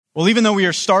Well, even though we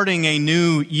are starting a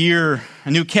new year, a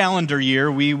new calendar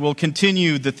year, we will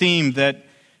continue the theme that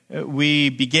we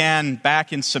began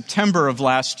back in September of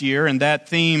last year, and that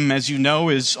theme, as you know,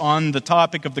 is on the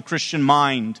topic of the Christian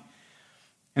mind.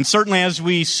 And certainly as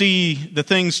we see the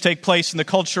things take place in the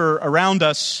culture around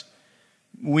us,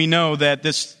 we know that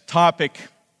this topic,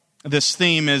 this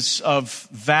theme is of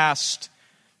vast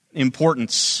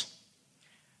importance.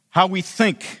 How we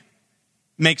think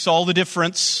makes all the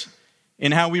difference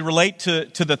in how we relate to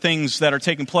the things that are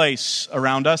taking place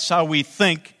around us. How we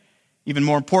think, even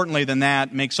more importantly than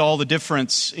that, makes all the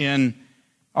difference in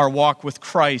our walk with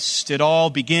Christ. It all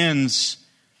begins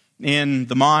in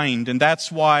the mind. And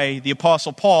that's why the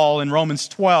Apostle Paul in Romans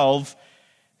 12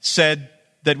 said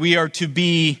that we are to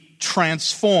be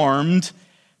transformed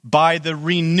by the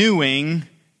renewing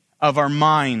of our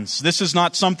minds. This is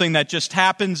not something that just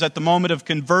happens at the moment of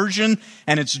conversion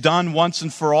and it's done once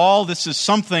and for all. This is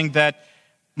something that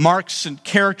marks and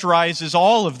characterizes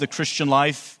all of the Christian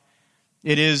life.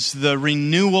 It is the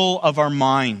renewal of our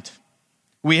mind.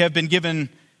 We have been given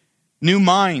new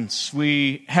minds.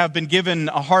 We have been given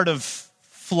a heart of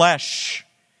flesh.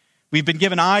 We've been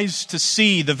given eyes to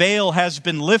see. The veil has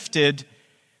been lifted.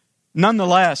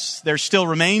 Nonetheless, there still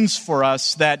remains for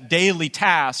us that daily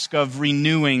task of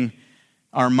renewing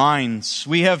our minds.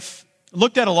 We have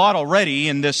looked at a lot already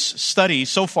in this study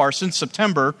so far since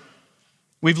September.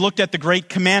 We've looked at the great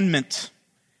commandment,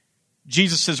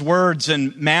 Jesus' words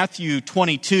in Matthew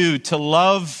 22, to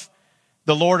love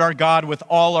the Lord our God with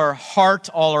all our heart,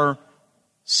 all our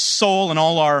soul, and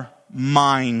all our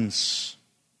minds.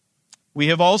 We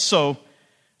have also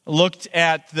looked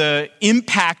at the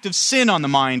impact of sin on the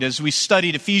mind as we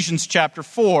studied Ephesians chapter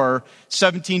 4,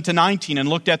 17 to 19, and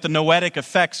looked at the noetic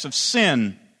effects of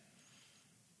sin.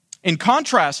 In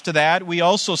contrast to that, we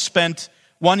also spent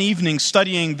one evening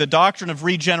studying the doctrine of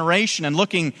regeneration and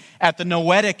looking at the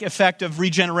noetic effect of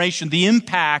regeneration, the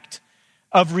impact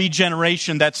of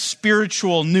regeneration, that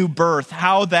spiritual new birth,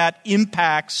 how that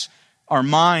impacts our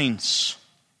minds.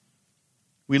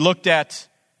 We looked at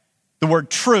the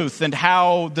word truth and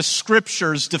how the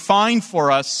Scriptures define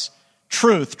for us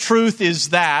truth. Truth is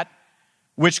that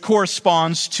which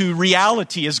corresponds to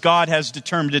reality as God has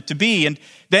determined it to be. And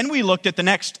then we looked at the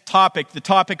next topic, the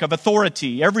topic of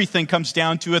authority. Everything comes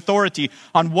down to authority.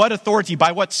 On what authority,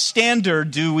 by what standard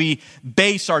do we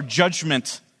base our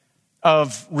judgment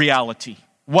of reality?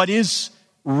 What is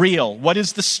real? What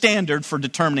is the standard for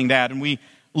determining that? And we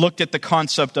looked at the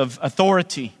concept of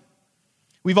authority.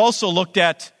 We've also looked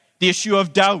at the issue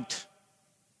of doubt.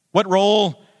 What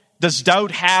role does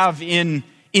doubt have in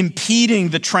impeding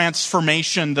the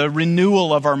transformation, the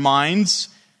renewal of our minds?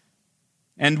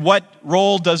 And what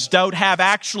role does doubt have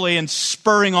actually in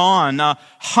spurring on a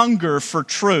hunger for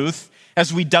truth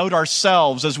as we doubt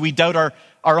ourselves, as we doubt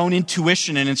our own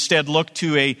intuition and instead look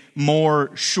to a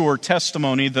more sure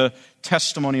testimony, the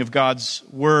testimony of God's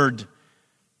Word?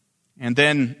 And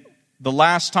then the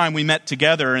last time we met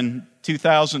together in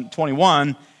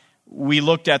 2021, we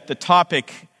looked at the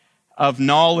topic of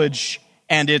knowledge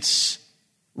and its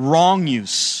wrong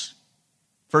use.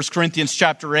 1 Corinthians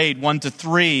chapter 8, 1 to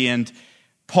 3, and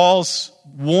Paul's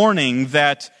warning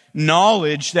that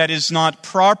knowledge that is not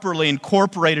properly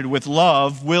incorporated with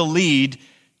love will lead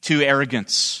to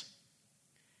arrogance.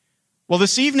 Well,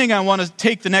 this evening I want to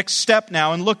take the next step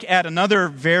now and look at another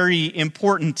very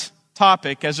important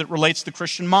topic as it relates to the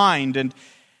Christian mind, and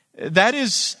that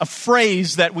is a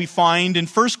phrase that we find in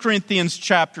 1 Corinthians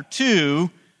chapter 2,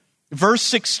 verse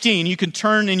 16. You can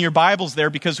turn in your Bibles there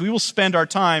because we will spend our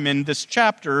time in this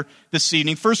chapter this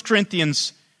evening. 1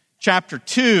 Corinthians chapter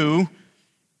 2.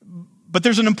 But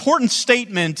there's an important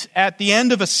statement at the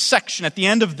end of a section, at the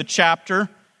end of the chapter,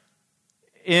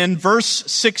 in verse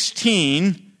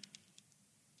 16,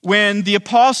 when the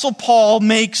Apostle Paul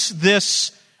makes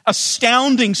this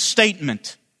astounding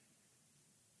statement.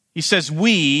 He says,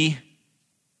 we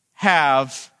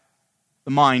have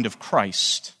the mind of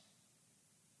Christ.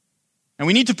 And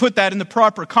we need to put that in the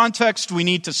proper context. We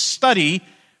need to study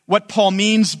what Paul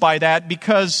means by that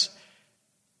because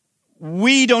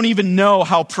we don't even know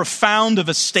how profound of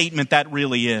a statement that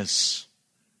really is.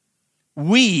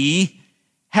 We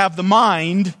have the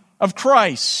mind of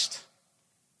Christ.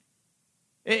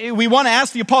 We want to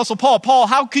ask the Apostle Paul,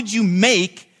 how could you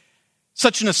make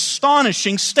such an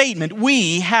astonishing statement?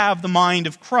 We have the mind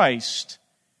of Christ.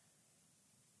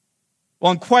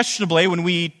 Well, unquestionably, when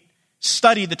we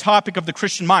study the topic of the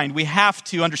Christian mind, we have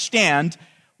to understand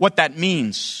what that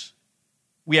means.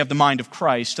 We have the mind of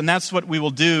Christ, and that's what we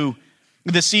will do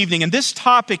this evening. And this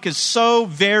topic is so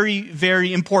very,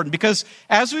 very important because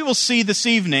as we will see this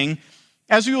evening,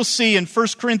 As we will see in 1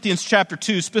 Corinthians chapter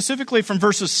 2, specifically from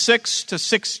verses 6 to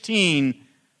 16,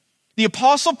 the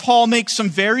Apostle Paul makes some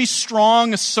very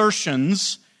strong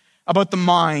assertions about the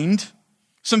mind,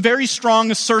 some very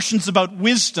strong assertions about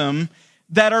wisdom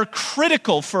that are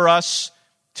critical for us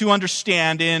to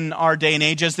understand in our day and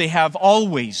age, as they have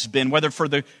always been, whether for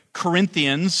the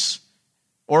Corinthians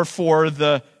or for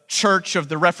the church of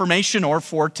the Reformation or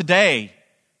for today.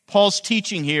 Paul's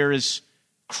teaching here is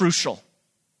crucial.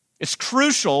 It's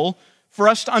crucial for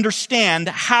us to understand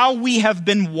how we have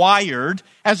been wired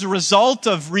as a result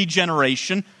of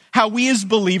regeneration, how we as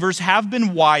believers have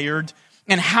been wired,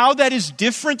 and how that is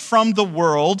different from the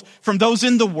world, from those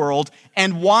in the world,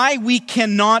 and why we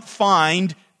cannot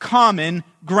find common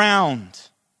ground.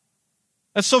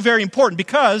 That's so very important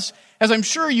because, as I'm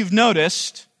sure you've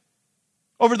noticed,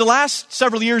 over the last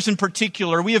several years in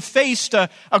particular, we have faced a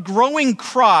growing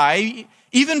cry,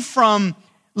 even from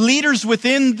leaders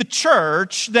within the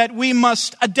church, that we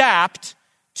must adapt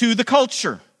to the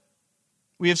culture.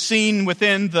 We have seen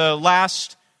within the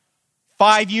last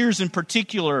 5 years in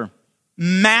particular,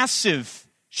 massive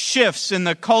shifts in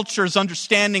the culture's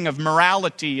understanding of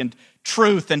morality and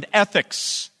truth and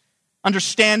ethics,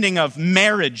 understanding of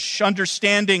marriage,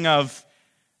 understanding of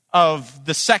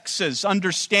the sexes,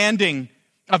 understanding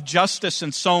of justice,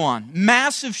 and so on.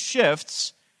 Massive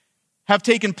shifts have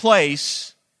taken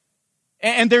place,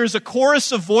 and there's a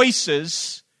chorus of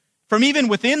voices from even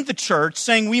within the church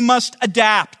saying we must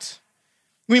adapt.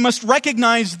 We must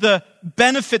recognize the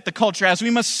benefit the culture has.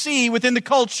 We must see within the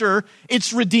culture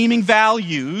its redeeming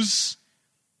values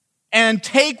and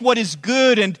take what is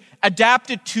good and adapt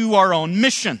it to our own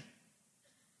mission.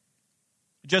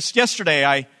 Just yesterday,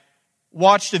 I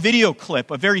watched a video clip,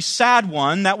 a very sad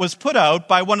one, that was put out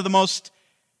by one of the most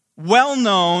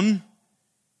well-known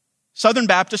Southern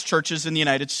Baptist churches in the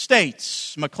United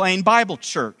States, McLean Bible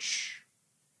Church.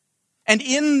 And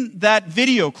in that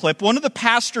video clip, one of the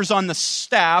pastors on the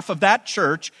staff of that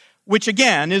church, which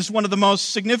again is one of the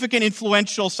most significant,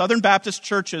 influential Southern Baptist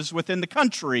churches within the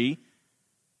country,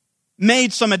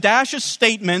 made some audacious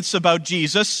statements about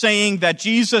Jesus, saying that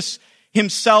Jesus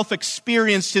himself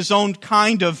experienced his own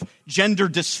kind of gender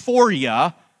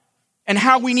dysphoria, and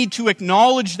how we need to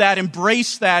acknowledge that,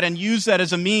 embrace that, and use that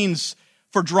as a means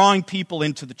for drawing people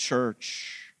into the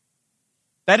church.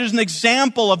 That is an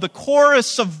example of the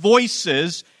chorus of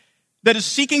voices that is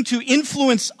seeking to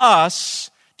influence us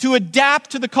to adapt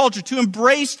to the culture, to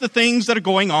embrace the things that are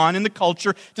going on in the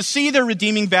culture, to see their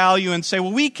redeeming value and say,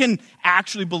 well, we can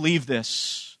actually believe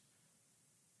this.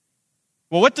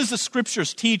 Well, what does the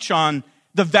Scriptures teach on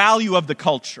the value of the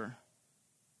culture?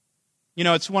 You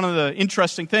know, it's one of the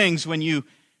interesting things when you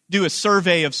do a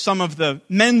survey of some of the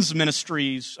men's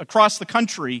ministries across the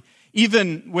country,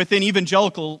 even within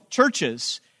evangelical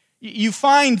churches, you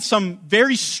find some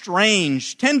very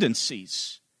strange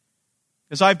tendencies.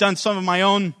 As I've done some of my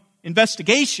own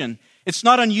investigation, it's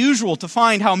not unusual to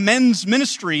find how men's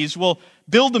ministries will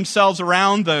build themselves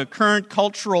around the current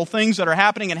cultural things that are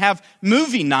happening and have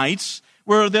movie nights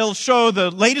where they'll show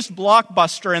the latest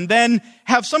blockbuster and then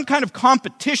have some kind of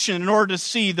competition in order to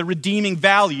see the redeeming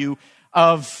value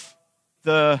of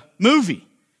the movie.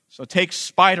 So take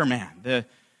Spider-Man,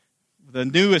 the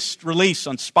newest release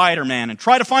on Spider-Man, and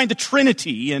try to find the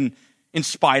Trinity in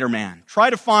Spider-Man. Try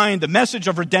to find the message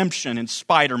of redemption in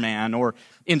Spider-Man or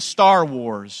in Star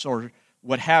Wars or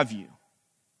what have you.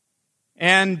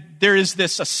 And there is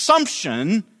this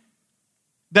assumption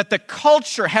that the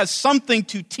culture has something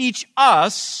to teach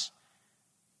us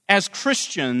as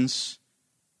Christians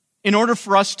in order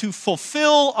for us to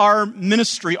fulfill our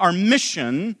ministry, our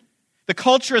mission. The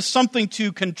culture has something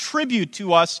to contribute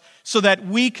to us so that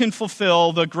we can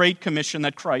fulfill the great commission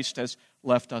that Christ has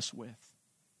left us with.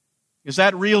 Is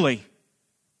that really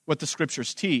what the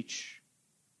Scriptures teach?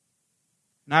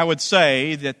 And I would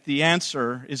say that the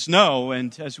answer is no,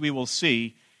 and as we will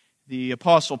see, the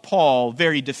Apostle Paul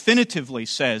very definitively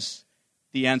says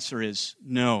the answer is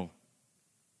no.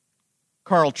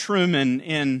 Carl Trueman,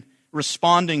 in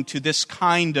responding to this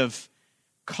kind of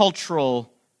cultural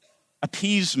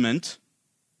appeasement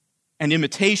and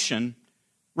imitation,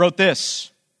 wrote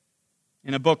this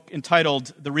in a book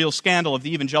entitled The Real Scandal of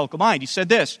the Evangelical Mind. He said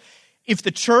this: if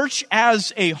the church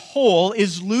as a whole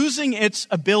is losing its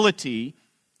ability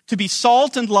to be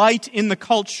salt and light in the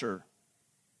culture,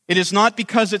 it is not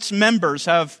because its members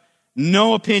have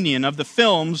no opinion of the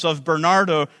films of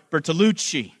Bernardo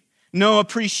Bertolucci, no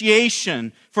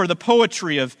appreciation for the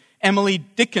poetry of Emily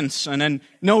Dickinson, and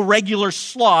no regular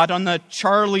slot on the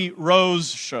Charlie Rose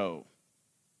show.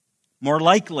 More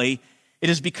likely,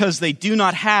 it is because they do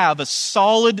not have a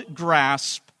solid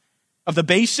grasp of the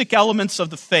basic elements of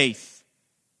the faith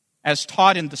as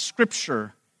taught in the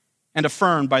Scripture and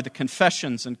affirmed by the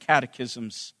confessions and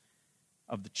catechisms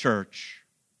of the church.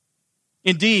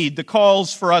 Indeed, the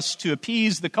calls for us to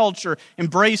appease the culture,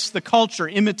 embrace the culture,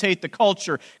 imitate the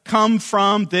culture, come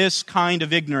from this kind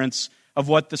of ignorance of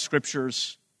what the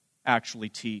Scriptures actually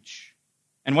teach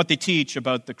and what they teach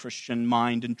about the Christian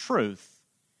mind and truth.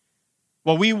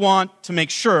 Well, we want to make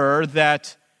sure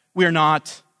that we're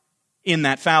not in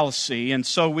that fallacy, and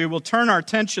so we will turn our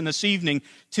attention this evening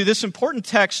to this important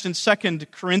text in 2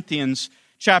 Corinthians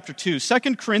chapter 2.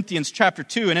 2 Corinthians chapter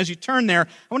 2, and as you turn there,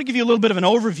 I want to give you a little bit of an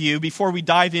overview before we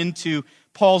dive into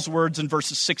Paul's words in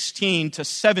verses 16 to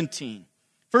 17.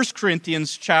 1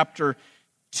 Corinthians chapter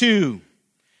 2.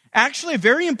 Actually, a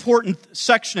very important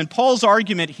section in Paul's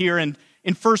argument here in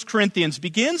 1 Corinthians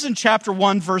begins in chapter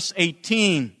 1, verse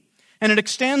 18, and it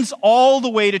extends all the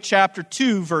way to chapter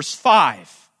 2, verse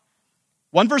 5.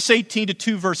 1 verse 18 to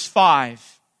 2 verse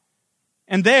 5.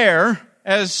 And there,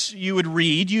 as you would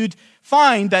read, you'd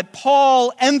find that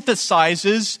Paul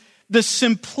emphasizes the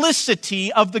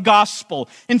simplicity of the gospel.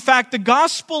 In fact, the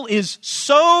gospel is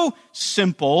so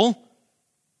simple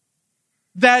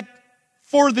that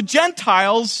for the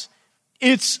Gentiles,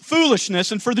 it's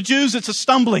foolishness, and for the Jews, it's a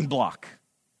stumbling block.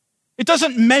 It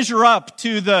doesn't measure up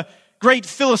to the great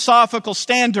philosophical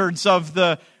standards of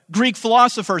the Greek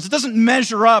philosophers. It doesn't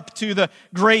measure up to the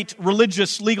great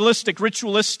religious, legalistic,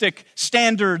 ritualistic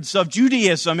standards of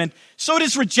Judaism, and so it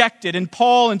is rejected. And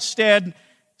Paul instead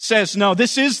says, no,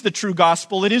 this is the true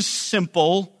gospel. It is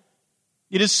simple.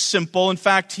 It is simple. In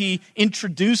fact, he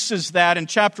introduces that in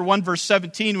chapter 1, verse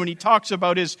 17, when he talks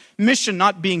about his mission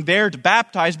not being there to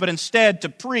baptize, but instead to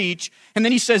preach. And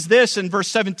then he says this in verse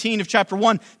 17 of chapter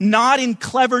 1, not in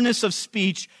cleverness of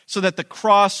speech, so that the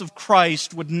cross of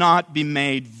Christ would not be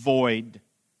made void.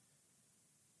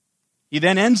 He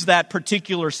then ends that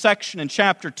particular section in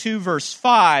chapter 2, verse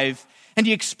 5, and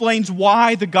he explains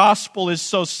why the gospel is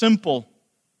so simple,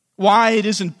 why it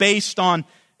isn't based on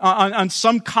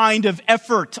some kind of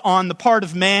effort on the part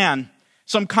of man,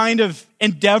 some kind of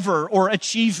endeavor or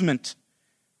achievement,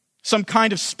 some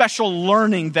kind of special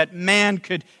learning that man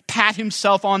could pat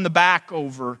himself on the back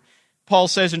over. Paul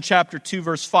says in chapter 2,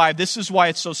 verse 5, this is why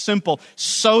it's so simple,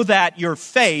 so that your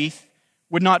faith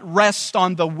would not rest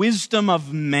on the wisdom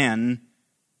of men,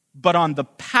 but on the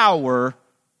power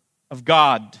of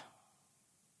God.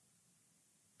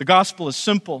 The gospel is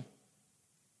simple.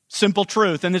 Simple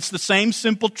truth. And it's the same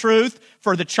simple truth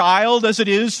for the child as it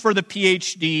is for the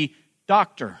PhD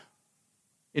doctor.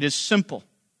 It is simple.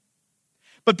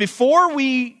 But before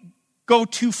we go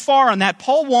too far on that,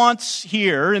 Paul wants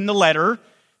here in the letter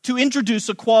to introduce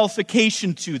a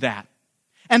qualification to that.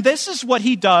 And this is what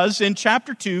he does in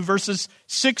chapter 2, verses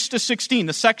 6 to 16,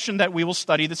 the section that we will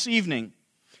study this evening.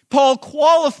 Paul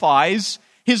qualifies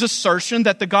his assertion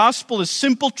that the gospel is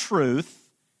simple truth,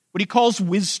 what he calls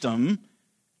wisdom.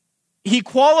 He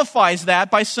qualifies that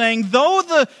by saying, though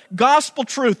the gospel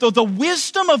truth, though the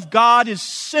wisdom of God is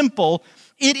simple,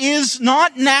 it is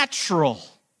not natural.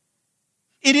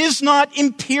 It is not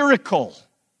empirical.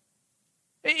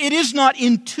 It is not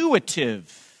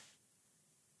intuitive.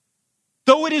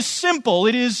 Though it is simple,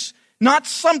 it is not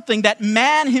something that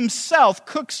man himself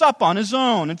cooks up on his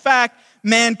own. In fact,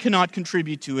 man cannot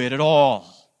contribute to it at all.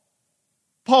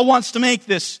 Paul wants to make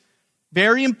this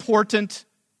very important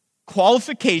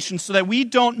qualification so that we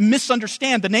don't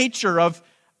misunderstand the nature of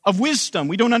wisdom.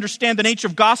 We don't understand the nature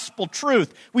of gospel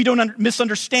truth. We don't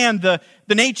misunderstand the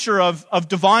nature of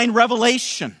divine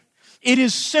revelation. It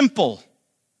is simple,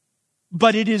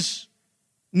 but it is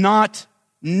not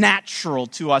natural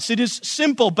to us. It is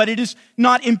simple, but it is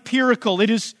not empirical.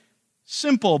 It is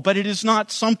simple, but it is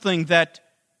not something that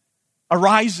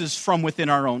arises from within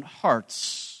our own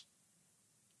hearts.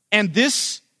 And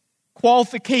this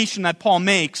qualification that Paul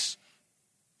makes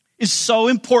is so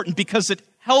important because it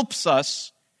helps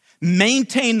us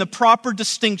maintain the proper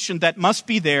distinction that must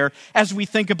be there as we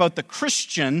think about the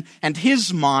Christian and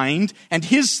his mind and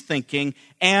his thinking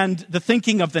and the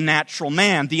thinking of the natural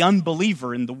man, the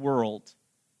unbeliever in the world,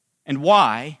 and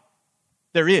why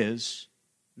there is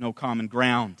no common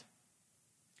ground.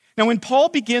 Now, when Paul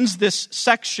begins this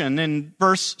section in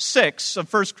verse 6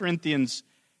 of 1 Corinthians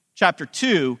chapter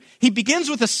 2, he begins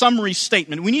with a summary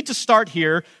statement. We need to start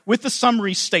here with the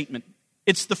summary statement.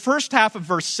 It's the first half of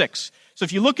verse 6. So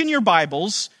if you look in your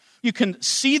Bibles, you can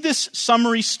see this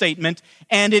summary statement,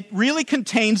 and it really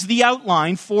contains the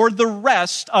outline for the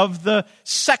rest of the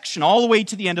section, all the way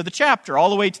to the end of the chapter, all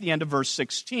the way to the end of verse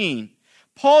 16.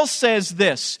 Paul says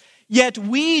this, "Yet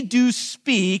we do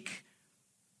speak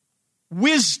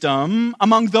wisdom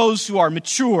among those who are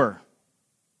mature."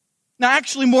 Now,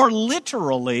 actually, more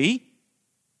literally,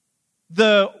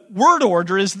 the word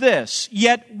order is this: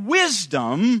 yet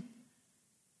wisdom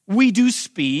we do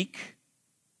speak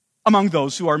among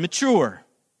those who are mature.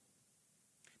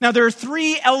 Now, there are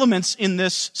three elements in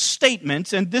this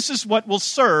statement, and this is what will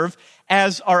serve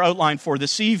as our outline for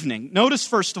this evening. Notice,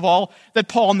 first of all, that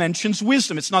Paul mentions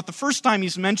wisdom. It's not the first time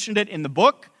he's mentioned it in the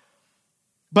book,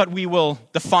 but we will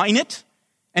define it,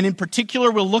 and in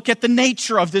particular, we'll look at the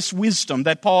nature of this wisdom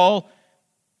that Paul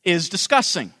is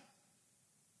discussing.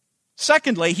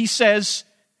 Secondly, he says,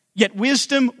 yet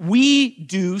wisdom we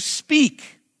do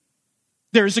speak.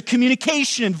 There is a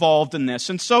communication involved in this,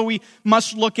 and so we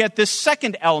must look at this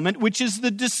second element, which is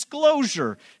the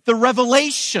disclosure, the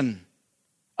revelation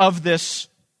of this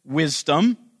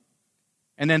wisdom.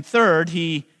 And then third,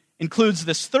 he includes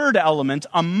this third element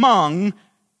among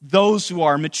those who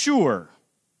are mature.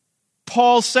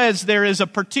 Paul says there is a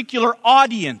particular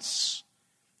audience,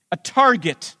 a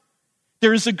target.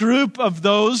 There is a group of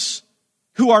those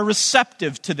who are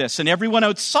receptive to this, and everyone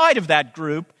outside of that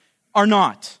group are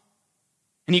not.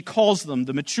 And he calls them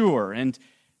the mature, and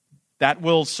that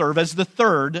will serve as the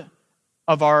third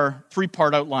of our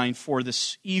three-part outline for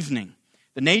this evening.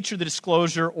 The nature, the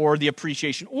disclosure, or the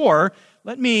appreciation. Or,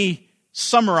 let me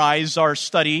summarize our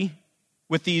study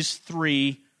with these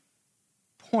 3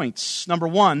 points. Number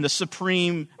one, the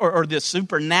supreme, or the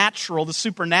supernatural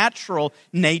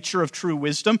nature of true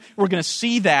wisdom. We're going to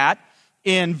see that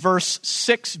in verse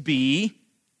 6b,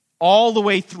 all the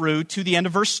way through to the end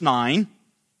of verse 9.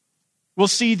 We'll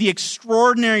see the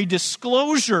extraordinary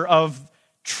disclosure of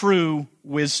true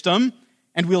wisdom,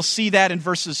 and we'll see that in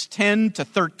verses 10 to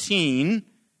 13.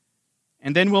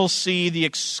 And then we'll see the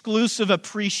exclusive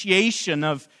appreciation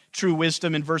of true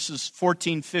wisdom in verses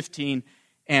 14, 15,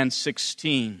 and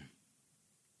 16.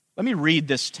 Let me read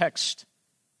this text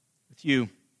with you.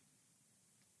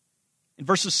 In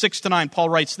verses 6 to 9, Paul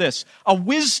writes this: a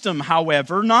wisdom,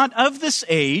 however, not of this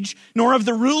age, nor of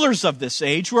the rulers of this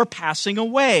age who are passing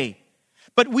away.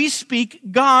 But we speak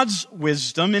God's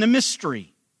wisdom in a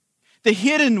mystery, the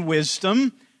hidden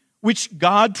wisdom which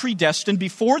God predestined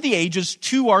before the ages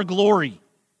to our glory,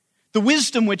 the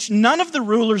wisdom which none of the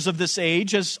rulers of this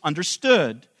age has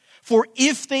understood. For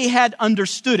if they had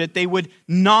understood it, they would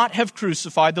not have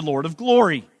crucified the Lord of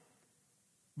glory.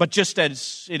 But just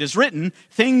as it is written,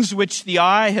 things which the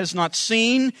eye has not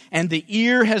seen and the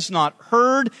ear has not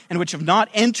heard and which have not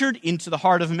entered into the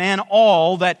heart of man,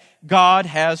 all that God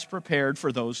has prepared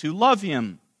for those who love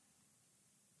him.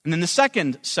 And then the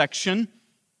second section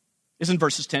is in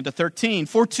verses 10 to 13.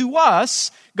 For to us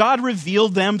God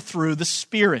revealed them through the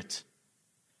Spirit.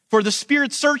 For the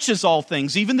Spirit searches all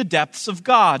things, even the depths of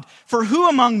God. For who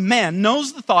among men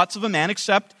knows the thoughts of a man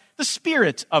except the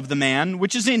spirit of the man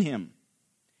which is in him?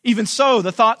 Even so,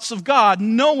 the thoughts of God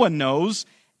no one knows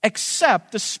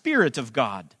except the Spirit of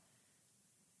God.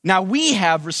 Now we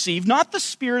have received not the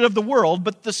spirit of the world,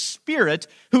 but the Spirit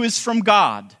who is from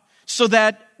God, so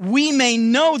that we may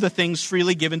know the things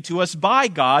freely given to us by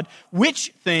God,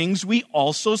 which things we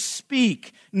also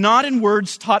speak, not in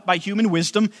words taught by human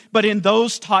wisdom, but in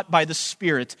those taught by the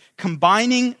Spirit,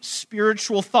 combining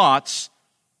spiritual thoughts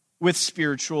with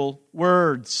spiritual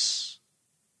words.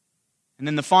 And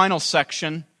then the final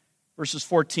section, verses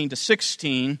 14 to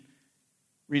 16,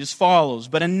 read as follows: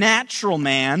 but a natural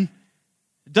man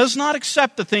does not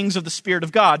accept the things of the Spirit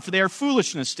of God, for they are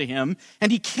foolishness to him,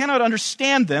 and he cannot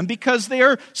understand them because they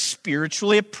are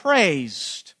spiritually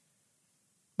appraised.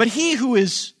 But he who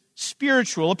is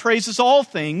spiritual appraises all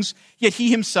things, yet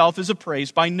he himself is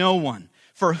appraised by no one.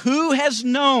 For who has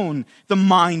known the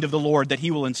mind of the Lord that he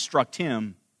will instruct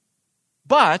him?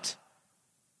 But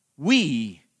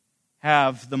we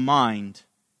have the mind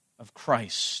of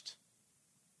Christ.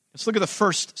 Let's look at the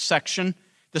first section,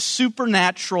 the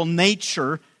supernatural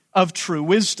nature of true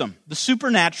wisdom. The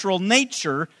supernatural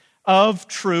nature of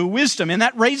true wisdom. And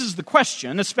that raises the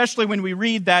question, especially when we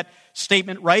read that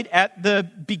statement right at the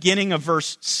beginning of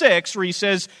verse 6, where he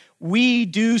says, we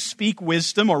do speak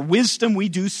wisdom, or wisdom we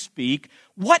do speak.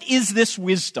 What is this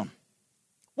wisdom?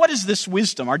 What is this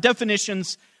wisdom? Our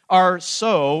definitions are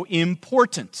so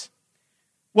important.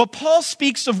 Well, Paul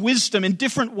speaks of wisdom in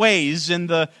different ways in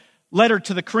the letter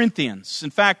to the Corinthians.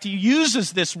 In fact, he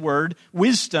uses this word,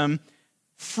 wisdom,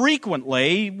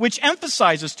 frequently, which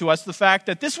emphasizes to us the fact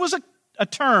that this was a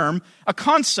term, a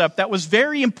concept that was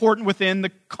very important within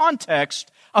the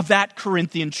context of that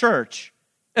Corinthian church,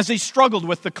 as they struggled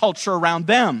with the culture around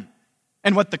them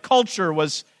and what the culture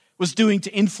was doing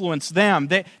to influence them.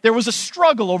 There was a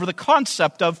struggle over the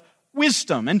concept of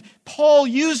wisdom, and Paul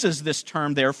uses this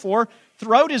term, therefore,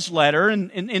 throughout his letter, in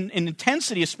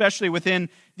intensity, especially within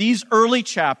these early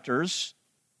chapters.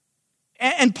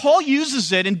 And Paul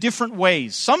uses it in different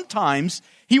ways. Sometimes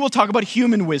he will talk about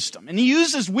human wisdom, and he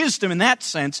uses wisdom in that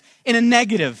sense in a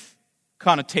negative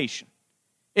connotation.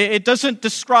 It doesn't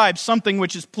describe something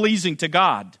which is pleasing to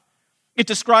God. It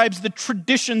describes the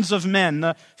traditions of men,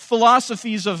 the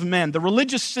philosophies of men, the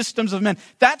religious systems of men.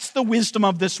 That's the wisdom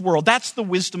of this world. That's the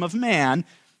wisdom of man,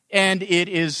 and it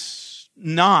is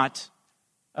not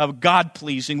a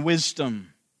God-pleasing wisdom.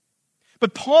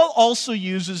 But Paul also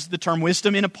uses the term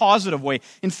wisdom in a positive way.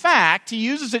 In fact, he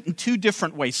uses it in two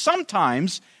different ways.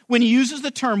 Sometimes, when he uses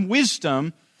the term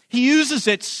wisdom, he uses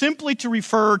it simply to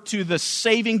refer to the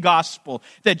saving gospel,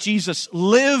 that Jesus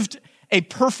lived a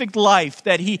perfect life,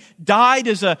 that he died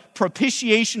as a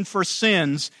propitiation for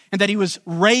sins, and that he was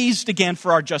raised again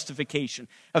for our justification.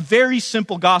 A very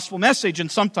simple gospel message,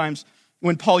 and sometimes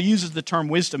when Paul uses the term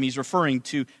wisdom, he's referring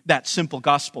to that simple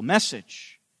gospel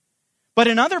message. But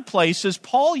in other places,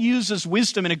 Paul uses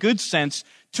wisdom in a good sense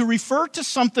to refer to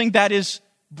something that is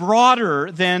broader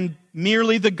than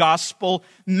merely the gospel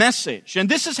message. And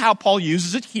this is how Paul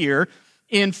uses it here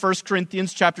in 1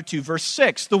 Corinthians chapter 2, verse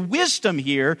 6. The wisdom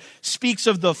here speaks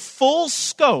of the full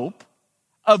scope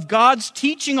of God's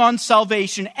teaching on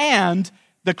salvation and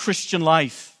the Christian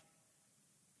life.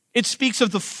 It speaks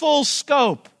of the full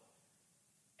scope.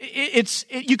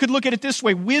 You could look at it this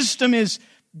way. Wisdom is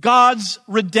God's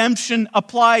redemption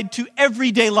applied to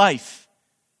everyday life.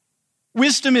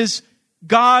 Wisdom is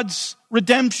God's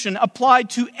redemption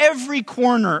applied to every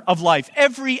corner of life,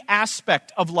 every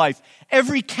aspect of life,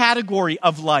 every category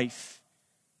of life.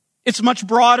 It's much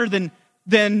broader than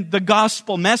the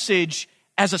gospel message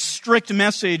as a strict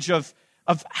message of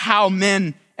how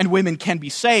men and women can be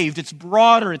saved. It's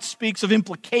broader. It speaks of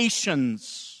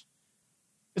implications.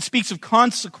 It speaks of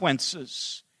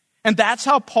consequences. And that's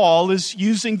how Paul is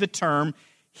using the term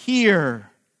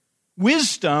here.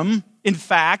 Wisdom, in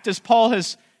fact, as Paul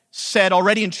has said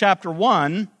already in chapter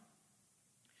 1,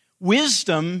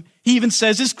 wisdom, he even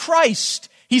says, is Christ.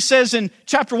 He says in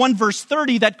chapter 1, verse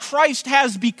 30, that Christ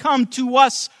has become to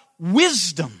us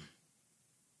wisdom.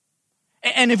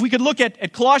 And if we could look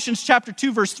at Colossians chapter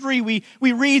 2, verse 3, we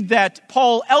read that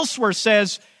Paul elsewhere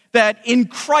says that in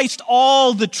Christ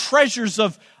all the treasures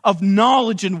of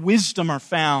knowledge and wisdom are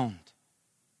found.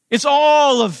 It's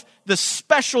all of the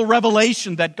special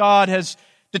revelation that God has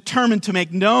determined to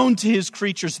make known to his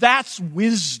creatures. That's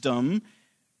wisdom.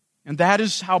 And that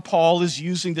is how Paul is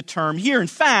using the term here. In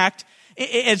fact,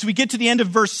 as we get to the end of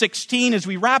verse 16, as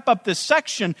we wrap up this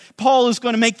section, Paul is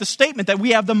going to make the statement that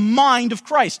we have the mind of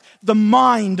Christ. The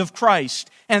mind of Christ.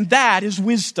 And that is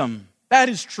wisdom. That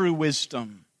is true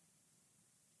wisdom.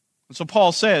 And so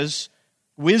Paul says,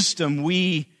 wisdom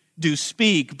we do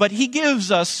speak. But he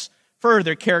gives us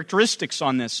further characteristics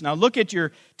on this. Now look at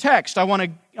your text. I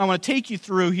want to take you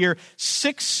through here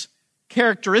 6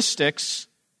 characteristics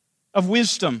of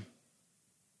wisdom.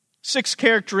 6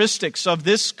 characteristics of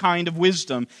this kind of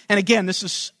wisdom. And again, this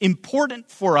is important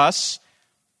for us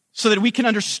so that we can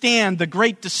understand the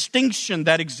great distinction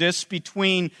that exists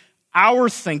between our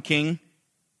thinking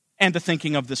and the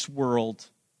thinking of this world.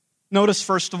 Notice,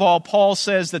 first of all, Paul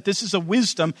says that this is a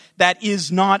wisdom that is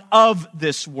not of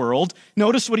this world.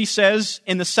 Notice what he says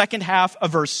in the second half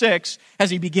of verse 6 as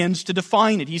he begins to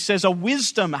define it. He says, a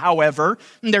wisdom, however,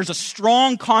 and there's a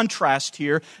strong contrast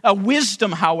here, a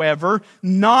wisdom, however,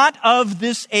 not of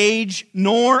this age,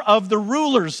 nor of the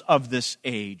rulers of this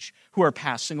age who are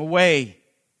passing away.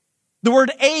 The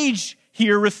word age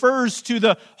here refers to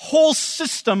the whole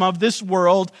system of this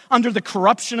world under the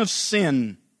corruption of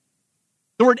sin.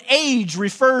 The word age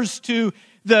refers to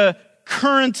the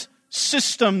current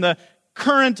system, the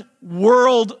current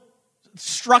world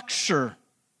structure.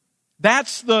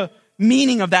 That's the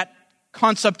meaning of that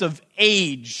concept of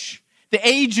age. The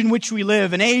age in which we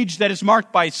live, an age that is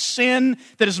marked by sin,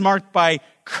 that is marked by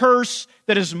curse,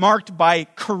 that is marked by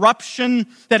corruption,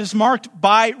 that is marked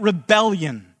by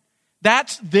rebellion.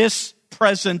 That's this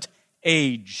present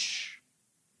age.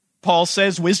 Paul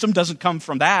says wisdom doesn't come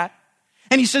from that.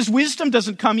 And he says wisdom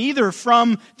doesn't come either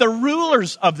from the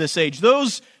rulers of this age,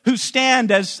 those who stand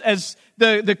as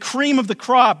the cream of the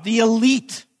crop, the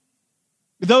elite,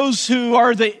 those who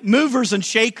are the movers and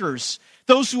shakers,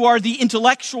 those who are the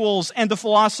intellectuals and the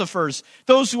philosophers,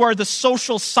 those who are the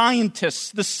social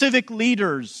scientists, the civic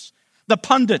leaders, the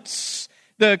pundits,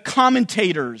 the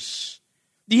commentators,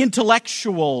 the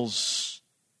intellectuals,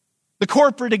 the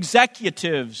corporate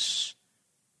executives.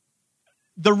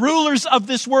 The rulers of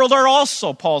this world are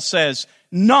also, Paul says,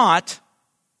 not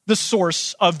the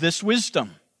source of this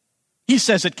wisdom. He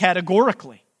says it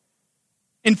categorically.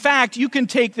 In fact, you can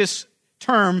take this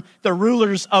term, the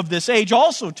rulers of this age,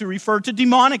 also to refer to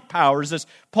demonic powers, as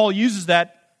Paul uses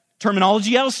that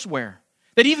terminology elsewhere.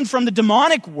 That even from the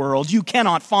demonic world, you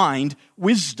cannot find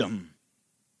wisdom.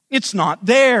 It's not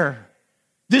there.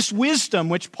 This wisdom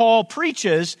which Paul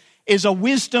preaches is a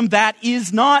wisdom that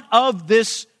is not of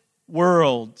this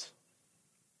world.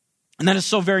 And that is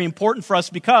so very important for us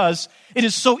because it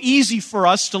is so easy for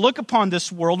us to look upon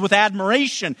this world with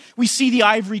admiration. We see the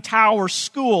ivory tower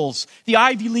schools, the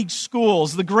Ivy League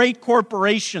schools, the great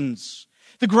corporations,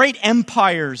 the great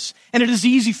empires, and it is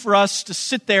easy for us to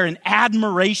sit there in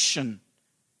admiration.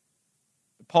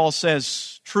 But Paul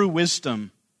says true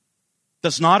wisdom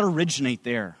does not originate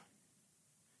there.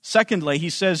 Secondly,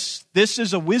 he says this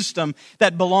is a wisdom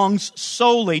that belongs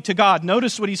solely to God.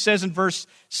 Notice what he says in verse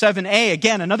 7a.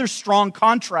 Again, another strong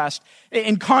contrast.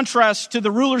 In contrast to the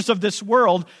rulers of this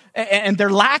world and their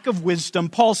lack of wisdom,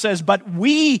 Paul says, but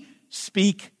we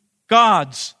speak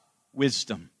God's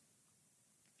wisdom.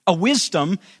 A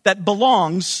wisdom that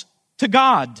belongs to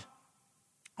God.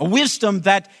 A wisdom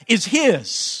that is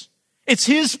His. It's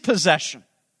His possession.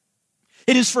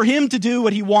 It is for Him to do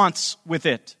what He wants with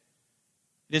it.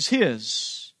 It is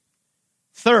His.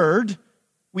 Third,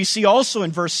 we see also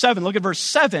in verse 7, look at verse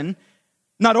 7,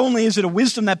 not only is it a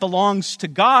wisdom that belongs to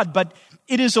God, but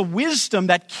it is a wisdom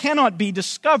that cannot be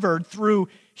discovered through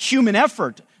human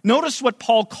effort. Notice what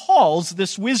Paul calls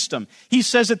this wisdom. He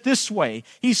says it this way.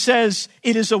 He says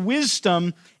it is a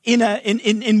wisdom in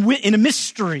a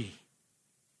mystery.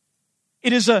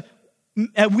 It is a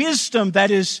wisdom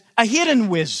that is a hidden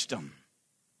wisdom.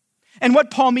 And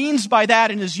what Paul means by that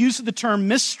in his use of the term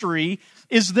mystery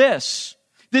is this.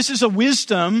 This is a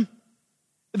wisdom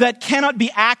that cannot be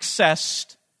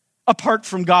accessed apart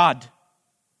from God.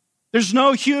 There's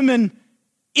no human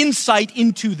insight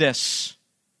into this.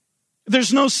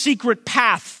 There's no secret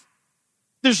path.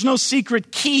 There's no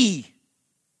secret key.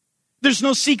 There's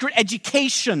no secret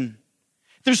education.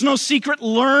 There's no secret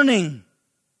learning.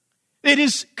 It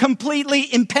is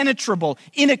completely impenetrable,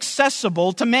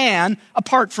 inaccessible to man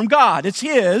apart from God. It's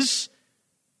His,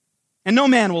 and no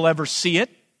man will ever see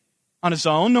it on his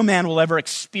own. No man will ever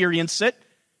experience it.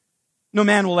 No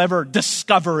man will ever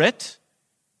discover it.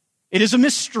 It is a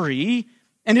mystery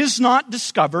and is not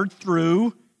discovered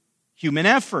through human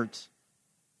effort.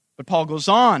 But Paul goes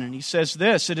on and he says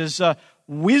this, it is a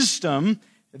wisdom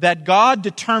that God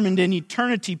determined in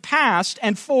eternity past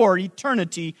and for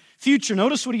eternity future.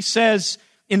 Notice what he says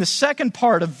in the second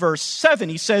part of verse 7.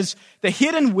 He says, the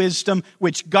hidden wisdom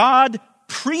which God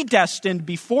predestined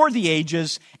before the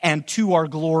ages and to our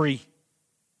glory.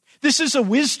 This is a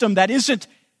wisdom that isn't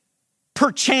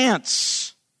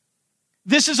perchance.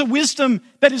 This is a wisdom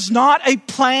that is not a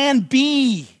plan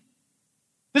B.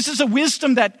 This is a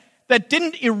wisdom that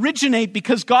didn't originate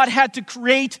because God had to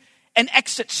create an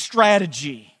exit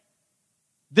strategy.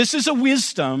 This is a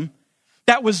wisdom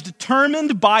that was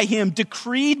determined by Him,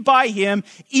 decreed by Him,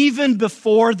 even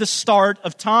before the start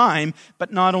of time.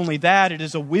 But not only that, it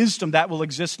is a wisdom that will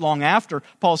exist long after.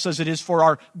 Paul says it is for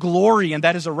our glory, and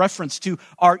that is a reference to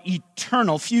our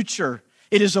eternal future.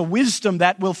 It is a wisdom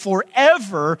that will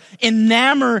forever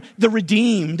enamor the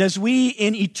redeemed as we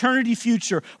in eternity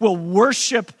future will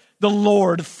worship the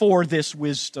Lord for this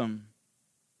wisdom.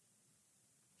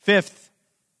 Fifth,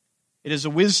 it is a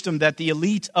wisdom that the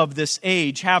elite of this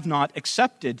age have not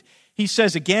accepted. He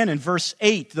says again in verse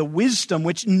 8, the wisdom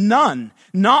which none,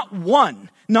 not one,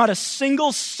 not a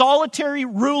single solitary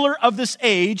ruler of this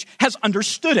age has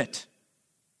understood it.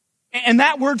 And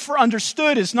that word for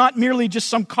understood is not merely just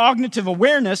some cognitive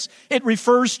awareness. It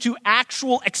refers to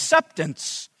actual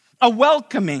acceptance, a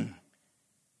welcoming.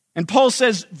 And Paul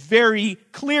says very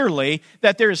clearly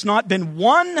that there has not been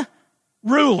one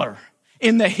ruler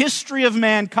in the history of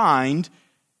mankind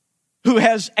who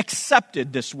has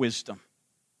accepted this wisdom,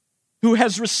 who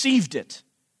has received it,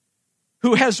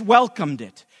 who has welcomed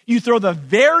it. You throw the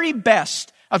very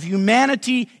best of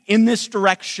humanity in this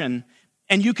direction,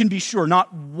 and you can be sure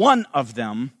not one of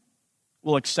them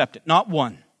will accept it. Not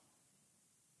one.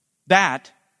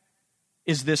 That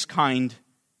is this kind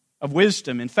of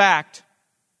wisdom. In fact,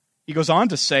 he goes on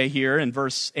to say here in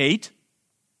verse 8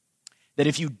 that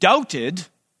if you doubted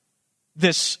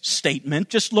this statement,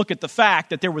 just look at the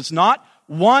fact that there was not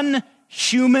one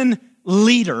human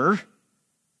leader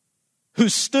who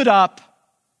stood up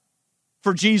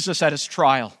for Jesus at His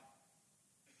trial.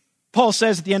 Paul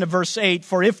says at the end of verse 8,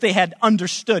 for if they had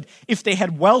understood, if they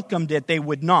had welcomed it, they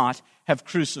would not have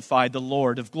crucified the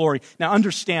Lord of glory. Now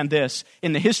understand this,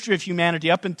 in the history of humanity,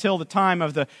 up until the time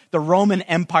of the Roman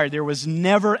Empire, there was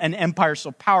never an empire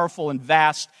so powerful and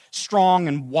vast, strong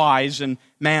and wise in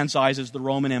man's eyes as the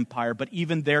Roman Empire. But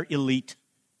even their elite,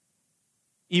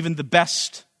 even the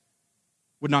best,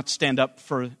 would not stand up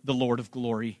for the Lord of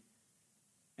glory.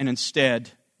 and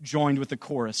instead joined with the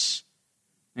chorus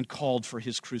and called for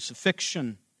his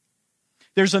crucifixion.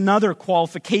 There's another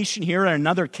qualification here, and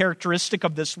another characteristic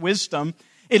of this wisdom.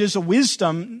 It is a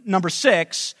wisdom, number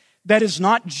 6, that is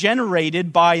not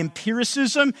generated by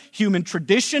empiricism, human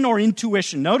tradition, or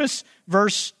intuition. Notice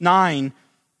verse 9.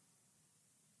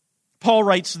 Paul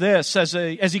writes this as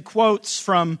he quotes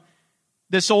from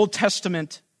this Old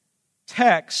Testament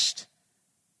text.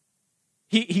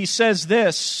 He says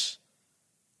this,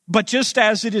 "But just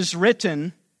as it is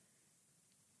written,"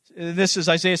 this is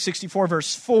Isaiah 64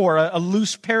 verse 4, a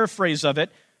loose paraphrase of it,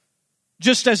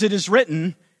 "just as it is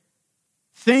written,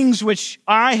 things which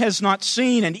eye has not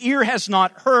seen and ear has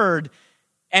not heard,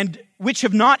 and which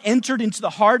have not entered into the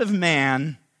heart of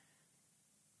man,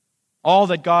 all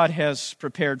that God has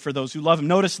prepared for those who love him."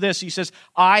 Notice this, he says,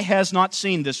 "Eye has not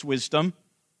seen this wisdom."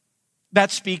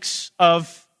 That speaks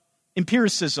of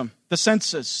empiricism, the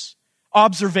senses,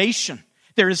 observation.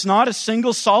 There is not a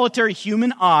single solitary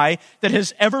human eye that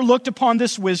has ever looked upon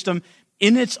this wisdom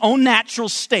in its own natural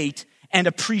state and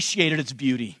appreciated its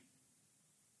beauty.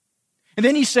 And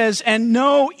then he says, "and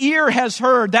no ear has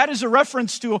heard." That is a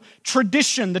reference to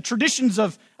tradition, the traditions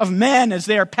of men as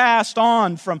they are passed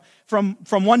on from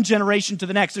one generation to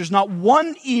the next. There's not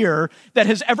one ear that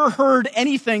has ever heard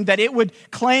anything that it would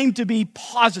claim to be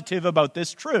positive about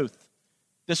this truth,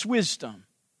 this wisdom.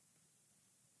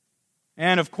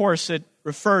 And of course, it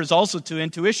refers also to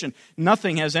intuition.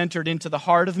 Nothing has entered into the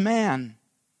heart of man.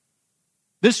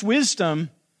 This wisdom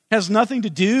has nothing to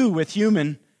do with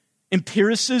human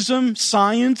empiricism,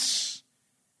 science.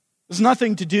 It has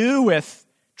nothing to do with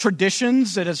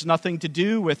traditions. It has nothing to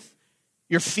do with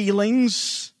your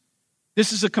feelings.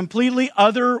 This is a completely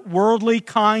otherworldly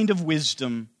kind of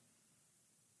wisdom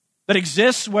that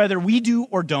exists whether we do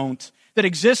or don't, that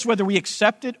exists whether we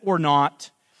accept it or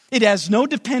not. It has no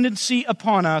dependency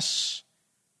upon us.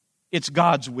 It's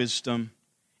God's wisdom.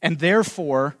 And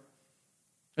therefore,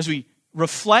 as we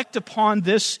reflect upon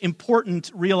this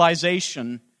important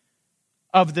realization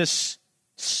of this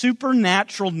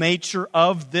supernatural nature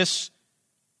of this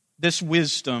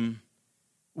wisdom,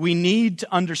 we need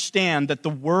to understand that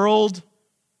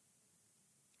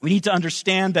we need to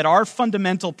understand that our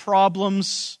fundamental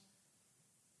problems,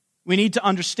 we need to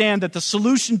understand that the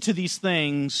solution to these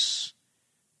things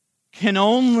can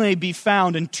only be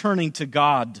found in turning to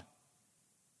God.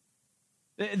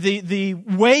 The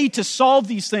way to solve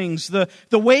these things, the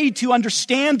way to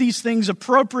understand these things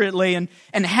appropriately and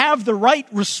have the right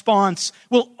response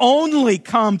will only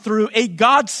come through a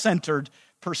God-centered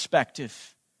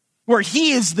perspective, where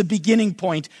He is the beginning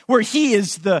point, where He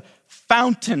is the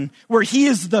fountain, where He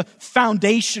is the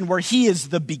foundation, where He is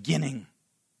the beginning.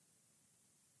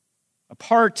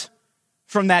 Apart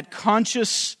from that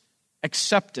conscious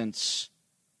acceptance,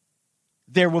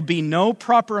 there will be no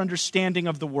proper understanding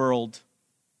of the world.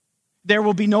 There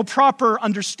will be no proper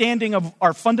understanding of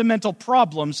our fundamental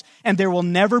problems, and there will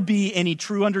never be any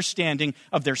true understanding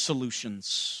of their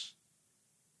solutions.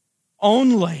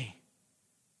 Only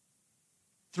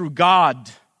through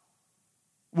God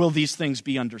will these things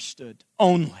be understood.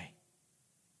 Only.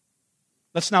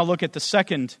 Let's now look at the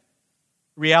second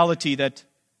reality that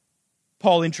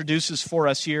Paul introduces for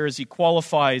us here as he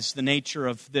qualifies the nature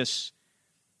of this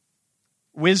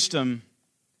wisdom,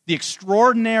 the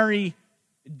extraordinary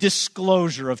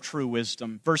disclosure of true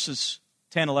wisdom. Verses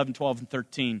 10, 11, 12, and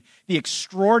 13. The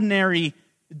extraordinary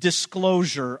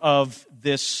disclosure of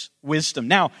this wisdom.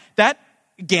 Now, that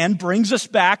again brings us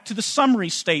back to the summary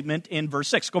statement in verse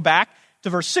 6. Go back to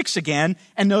verse 6 again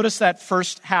and notice that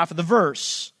first half of the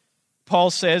verse.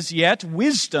 Paul says, "Yet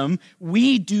wisdom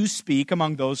we do speak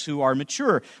among those who are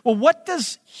mature." Well,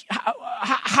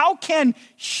 how can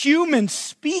human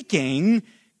speaking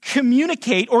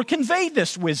communicate or convey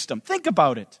this wisdom? Think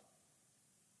about it.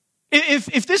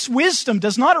 If this wisdom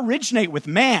does not originate with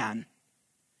man,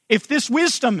 if this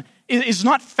wisdom is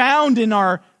not found in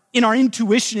our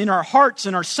intuition, in our hearts,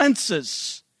 in our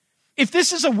senses, if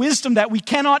this is a wisdom that we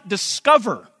cannot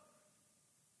discover,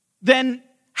 then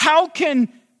how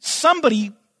can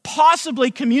somebody possibly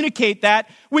communicate that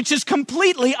which is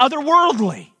completely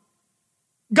otherworldly?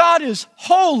 God is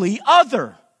wholly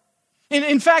other.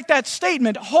 In fact, that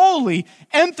statement, holy,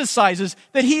 emphasizes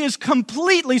that He is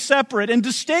completely separate and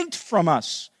distinct from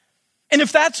us. And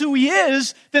if that's who He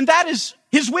is, then that is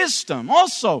His wisdom,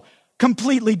 also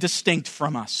completely distinct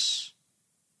from us.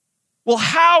 Well,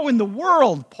 how in the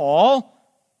world, Paul,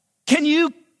 can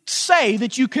you say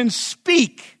that you can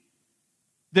speak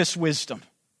this wisdom?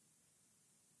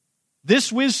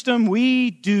 This wisdom we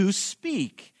do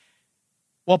speak.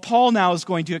 Well, Paul now is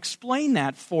going to explain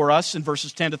that for us in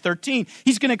verses 10 to 13.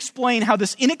 He's going to explain how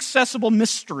this inaccessible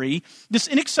mystery, this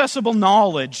inaccessible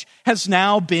knowledge has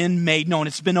now been made known.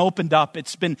 It's been opened up.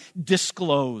 It's been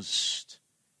disclosed.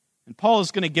 And Paul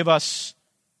is going to give us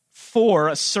 4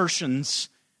 assertions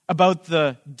about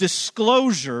the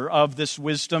disclosure of this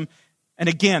wisdom. And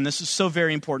again, this is so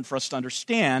very important for us to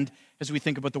understand as we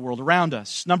think about the world around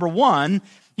us. Number 1,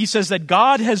 he says that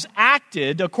God has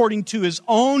acted according to his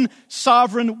own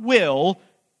sovereign will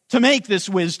to make this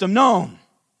wisdom known.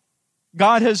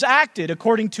 God has acted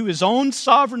according to his own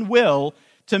sovereign will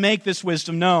to make this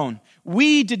wisdom known.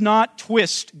 We did not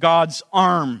twist God's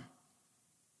arm.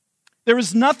 There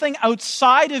is nothing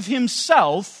outside of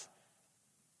himself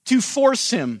to force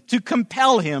him, to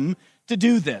compel him to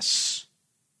do this.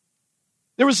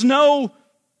 There was no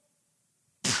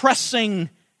pressing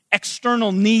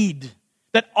external need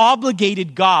that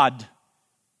obligated God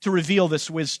to reveal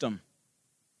this wisdom.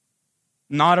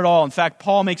 Not at all. In fact,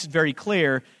 Paul makes it very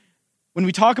clear when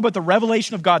we talk about the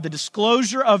revelation of God, the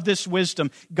disclosure of this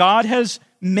wisdom, God has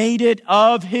made it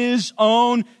of his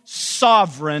own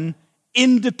sovereign,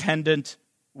 independent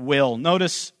will.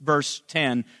 Notice verse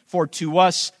 10. For to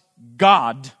us,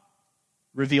 God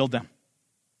revealed them.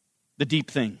 The deep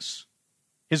things.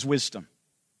 His wisdom.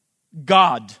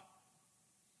 God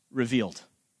revealed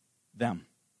them.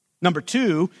 Number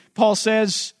 2, Paul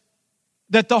says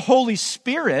that the Holy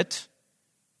Spirit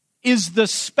is the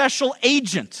special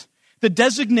agent, the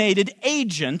designated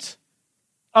agent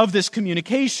of this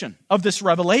communication, of this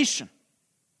revelation.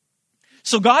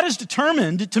 So God is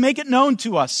determined to make it known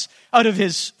to us out of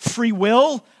his free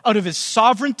will, out of his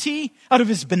sovereignty, out of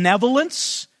his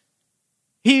benevolence.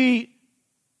 He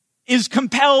is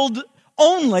compelled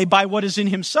only by what is in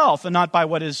himself and not by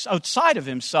what is outside of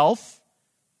himself.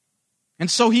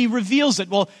 And so he reveals it.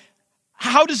 Well,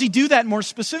 how does he do that more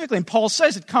specifically? And Paul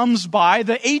says it comes by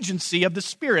the agency of the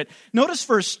Spirit. Notice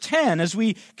verse 10 as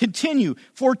we continue.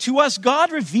 For to us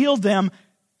God revealed them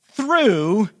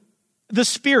through the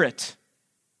Spirit.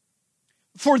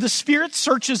 For the Spirit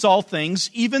searches all things,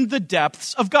 even the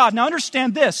depths of God. Now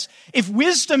understand this. If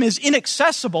wisdom is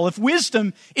inaccessible, if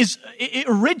wisdom it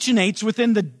originates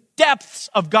within the depths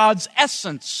of God's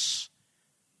essence,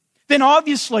 then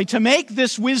obviously to make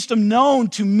this wisdom known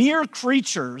to mere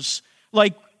creatures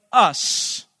like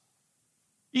us,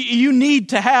 you need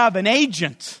to have an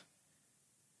agent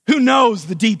who knows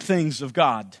the deep things of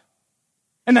God.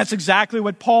 And that's exactly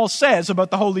what Paul says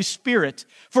about the Holy Spirit.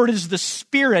 For it is the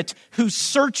Spirit who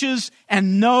searches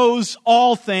and knows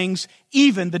all things,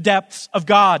 even the depths of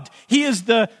God. He is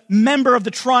the member of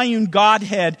the triune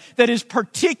Godhead that is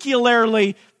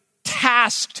particularly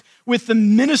tasked with the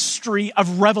ministry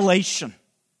of revelation.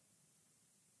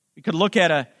 We could look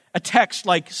at a text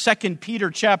like 2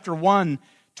 Peter chapter 1,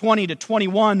 20 to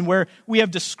 21, where we have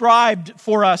described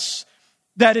for us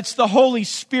that it's the Holy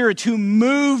Spirit who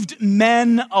moved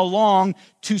men along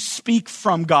to speak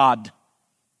from God.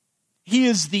 He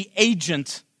is the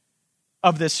agent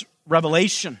of this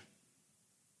revelation.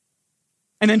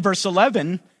 And in verse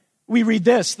 11, we read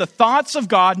this: the thoughts of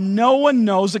God no one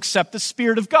knows except the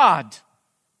Spirit of God.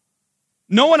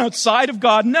 No one outside of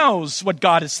God knows what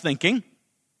God is thinking,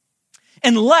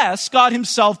 unless God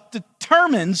himself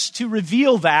determines to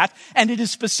reveal that, and it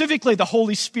is specifically the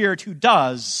Holy Spirit who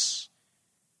does.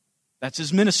 That's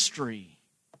his ministry.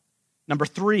 Number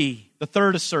 3, the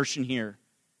third assertion here.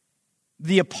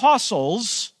 The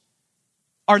apostles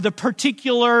are the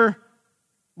particular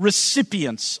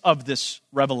recipients of this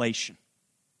revelation.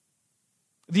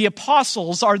 The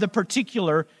apostles are the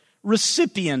particular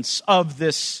recipients of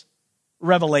this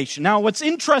revelation. Now, what's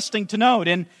interesting to note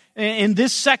in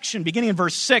this section, beginning in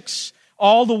verse 6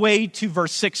 all the way to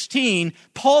verse 16,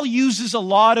 Paul uses a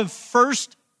lot of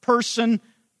first-person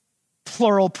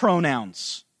plural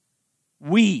pronouns.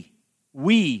 We,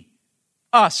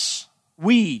 us,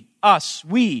 we, us,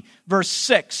 we. Verse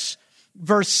 6,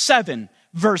 verse 7,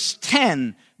 verse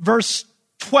 10, verse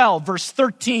 12, verse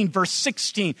 13, verse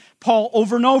 16. Paul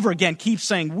over and over again keeps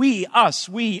saying, we, us,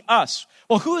 we, us.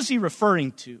 Well, who is he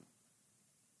referring to?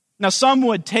 Now, some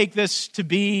would take this to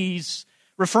be he's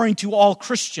referring to all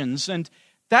Christians, and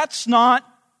that's not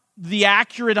the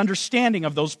accurate understanding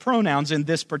of those pronouns in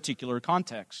this particular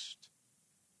context.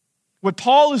 What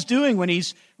Paul is doing when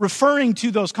he's referring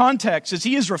to those contexts is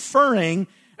he is referring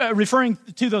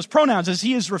to those pronouns as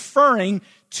he is referring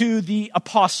to the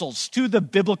apostles, to the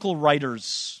biblical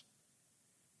writers,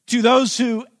 to those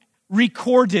who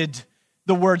recorded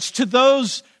the words, to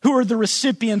those who are the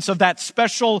recipients of that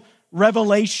special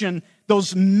revelation,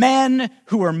 those men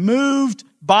who are moved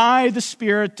by the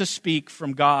Spirit to speak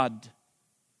from God.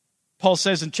 Paul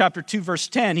says in chapter 2, verse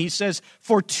 10, he says,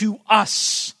 "For to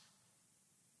us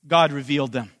God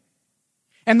revealed them."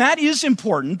 And that is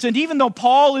important. And even though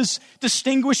Paul is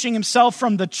distinguishing himself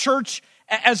from the church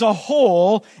as a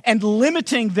whole and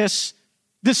limiting this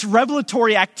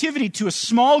revelatory activity to a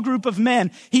small group of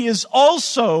men, he is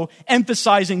also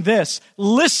emphasizing this.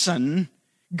 Listen,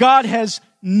 God has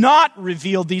not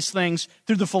revealed these things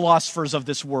through the philosophers of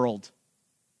this world.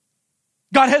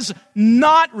 God has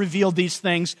not revealed these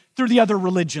things through the other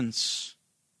religions.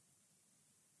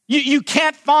 You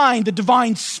can't find the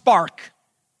divine spark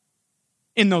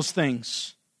in those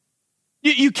things.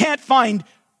 You can't find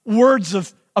words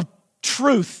of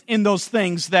truth in those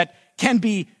things that can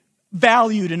be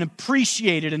valued and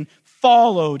appreciated and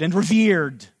followed and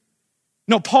revered.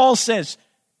 No, Paul says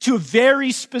to a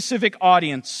very specific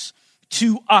audience,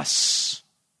 to us,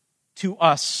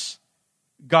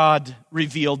 God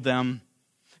revealed them.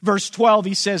 Verse 12,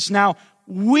 he says, "Now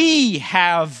we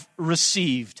have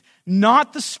received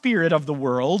not the spirit of the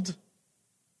world,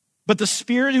 but the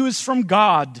Spirit who is from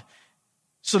God,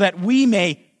 so that we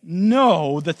may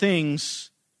know the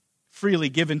things freely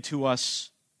given to us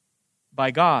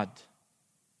by God."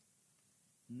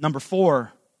 Number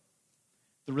 4,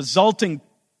 the resulting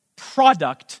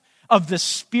product of the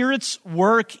Spirit's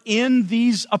work in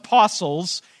these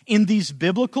apostles, in these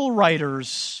biblical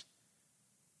writers,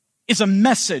 is a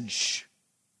message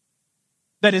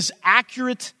that is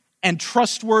accurate and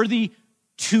trustworthy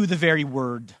to the very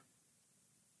word.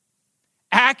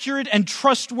 Accurate and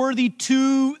trustworthy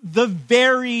to the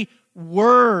very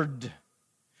word.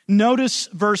 Notice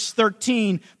verse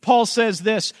 13. Paul says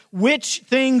this, "Which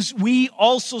things we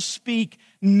also speak,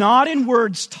 not in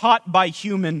words taught by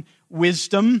human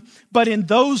wisdom, but in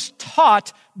those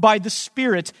taught by the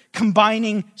Spirit,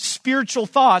 combining spiritual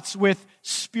thoughts with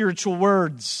spiritual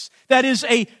words." That is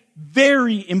a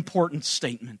very important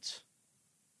statement.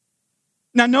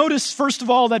 Now notice, first of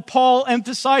all, that Paul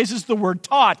emphasizes the word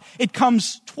taught. It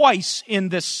comes twice in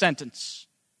this sentence.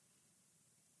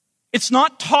 It's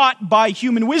not taught by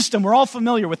human wisdom. We're all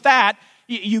familiar with that.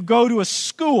 You go to a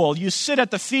school, you sit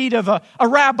at the feet of a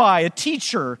rabbi, a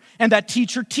teacher, and that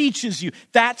teacher teaches you.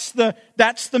 That's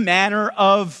the manner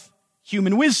of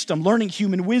human wisdom, learning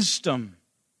human wisdom.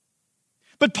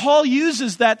 But Paul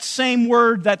uses that same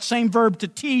word, that same verb to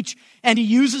teach, and he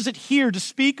uses it here to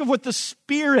speak of what the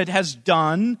Spirit has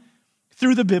done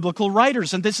through the biblical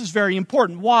writers. And this is very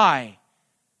important. Why?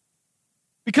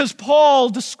 Because Paul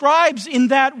describes in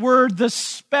that word the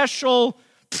special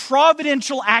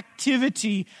providential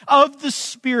activity of the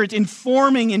Spirit in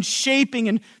forming and shaping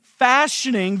and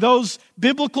fashioning those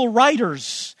biblical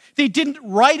writers. They didn't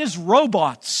write as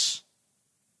robots.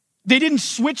 They didn't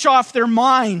switch off their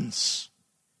minds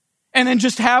and then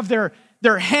just have their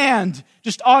hand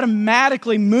just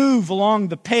automatically move along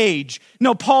the page.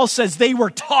 No, Paul says they were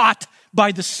taught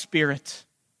by the Spirit.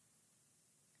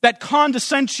 That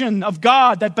condescension of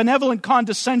God, that benevolent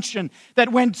condescension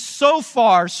that went so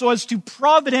far so as to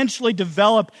providentially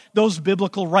develop those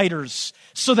biblical writers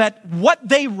so that what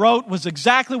they wrote was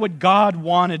exactly what God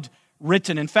wanted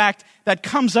written. In fact, that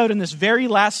comes out in this very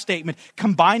last statement,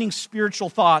 combining spiritual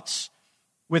thoughts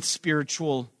with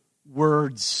spiritual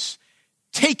words.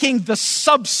 Taking the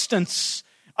substance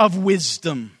of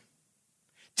wisdom,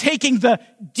 taking the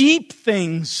deep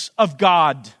things of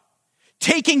God,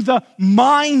 taking the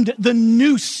mind, the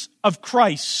nous of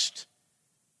Christ,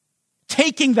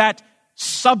 taking that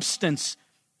substance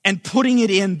and putting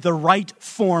it in the right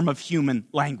form of human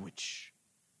language.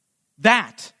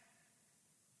 That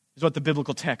is what the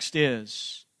biblical text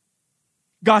is.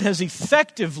 God has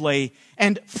effectively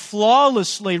and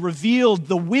flawlessly revealed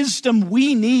the wisdom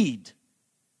we need.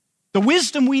 The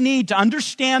wisdom we need to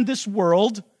understand this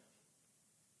world.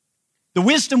 The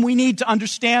wisdom we need to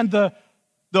understand the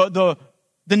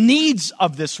needs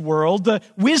of this world. The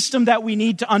wisdom that we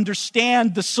need to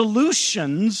understand the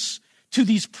solutions to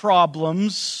these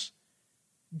problems.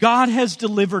 God has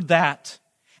delivered that.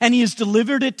 And He has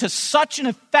delivered it to such an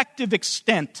effective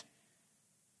extent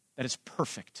that it's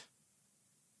perfect.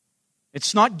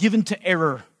 It's not given to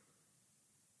error.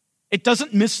 It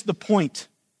doesn't miss the point.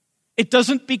 It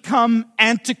doesn't become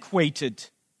antiquated.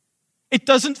 It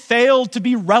doesn't fail to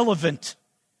be relevant.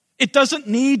 It doesn't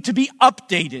need to be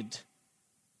updated.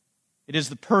 It is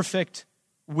the perfect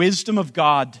wisdom of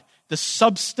God, the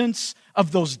substance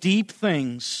of those deep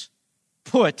things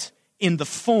put in the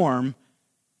form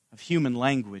of human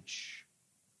language.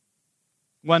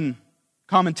 One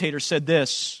commentator said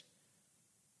this: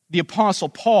 the Apostle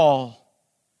Paul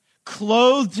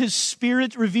clothed his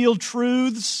Spirit-revealed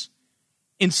truths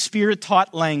in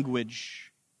Spirit-taught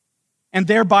language, and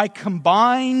thereby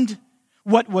combined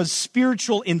what was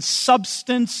spiritual in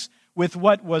substance with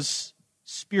what was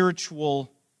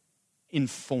spiritual in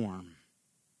form.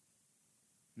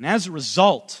 And as a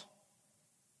result,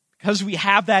 because we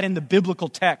have that in the biblical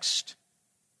text,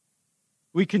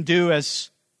 we can do as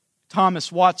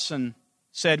Thomas Watson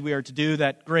said we are to do,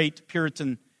 that great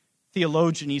Puritan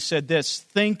theologian. He said this: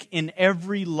 think in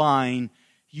every line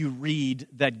you read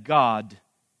that God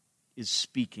is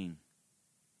speaking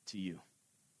to you.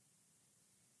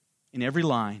 In every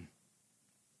line,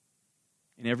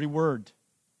 in every word.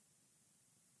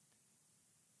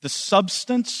 The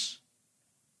substance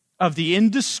of the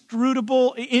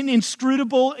inscrutable,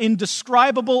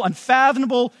 indescribable,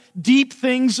 unfathomable, deep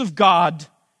things of God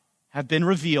have been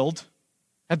revealed,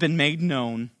 have been made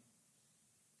known.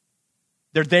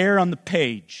 They're there on the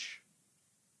page.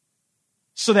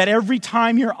 So that every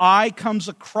time your eye comes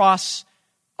across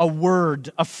a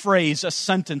word, a phrase, a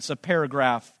sentence, a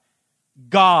paragraph,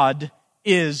 God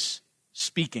is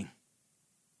speaking.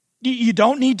 You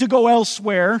don't need to go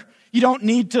elsewhere. You don't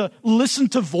need to listen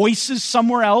to voices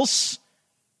somewhere else.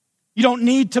 You don't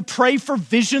need to pray for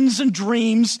visions and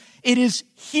dreams. It is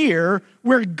here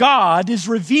where God is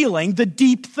revealing the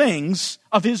deep things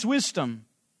of His wisdom.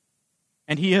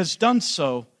 And He has done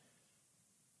so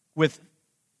with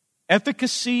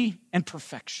efficacy and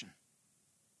perfection.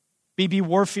 B.B.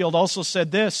 Warfield also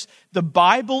said this: the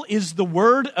Bible is the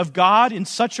Word of God in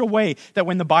such a way that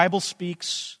when the Bible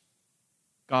speaks,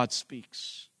 God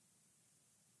speaks.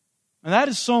 And that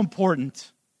is so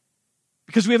important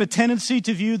because we have a tendency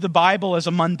to view the Bible as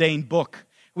a mundane book.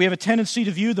 We have a tendency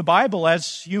to view the Bible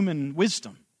as human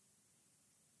wisdom.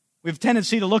 We have a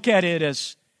tendency to look at it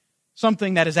as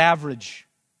something that is average,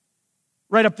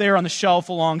 right up there on the shelf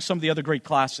along some of the other great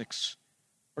classics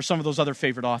or some of those other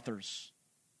favorite authors.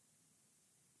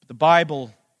 But the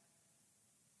Bible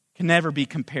can never be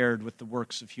compared with the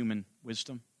works of human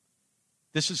wisdom.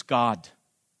 This is God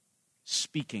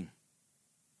speaking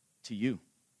to you.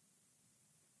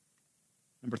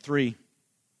 Number 3,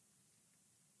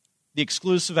 the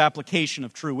exclusive application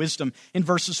of true wisdom. In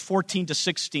verses 14 to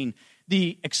 16,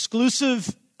 the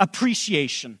exclusive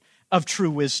appreciation of true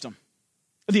wisdom.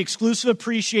 The exclusive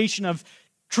appreciation of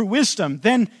true wisdom.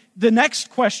 Then the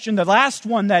next question, the last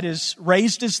one that is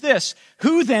raised is this: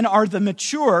 who then are the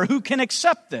mature who can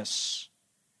accept this?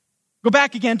 Go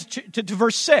back again to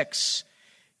verse 6.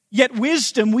 Yet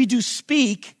wisdom we do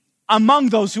speak among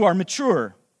those who are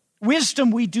mature.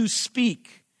 Wisdom we do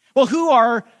speak. Well, who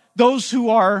are those who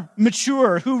are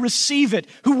mature, who receive it,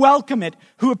 who welcome it,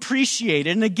 who appreciate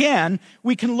it? And again,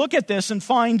 we can look at this and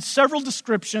find several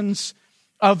descriptions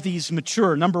of these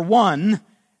mature. Number 1,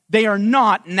 they are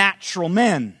not natural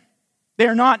men. They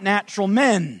are not natural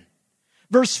men.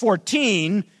 Verse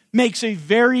 14 makes a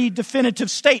very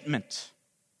definitive statement.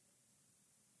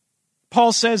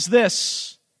 Paul says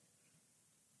this: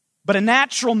 but a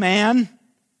natural man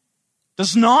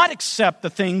does not accept the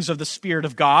things of the Spirit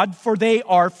of God, for they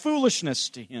are foolishness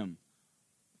to him.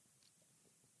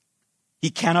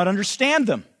 He cannot understand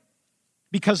them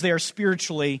because they are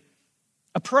spiritually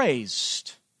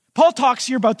appraised. Paul talks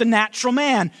here about the natural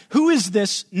man. Who is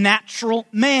this natural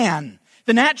man?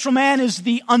 The natural man is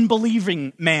the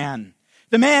unbelieving man,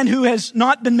 the man who has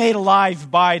not been made alive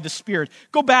by the Spirit.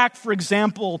 Go back, for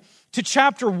example, to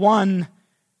chapter 1,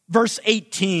 verse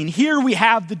 18. Here we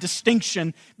have the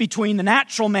distinction between the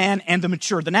natural man and the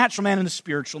mature, the natural man and the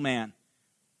spiritual man.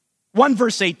 1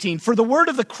 verse 18, for the word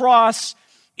of the cross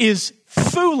is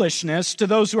foolishness to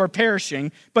those who are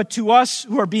perishing, but to us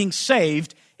who are being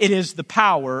saved, it is the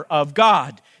power of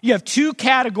God. You have two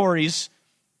categories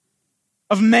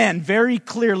of men very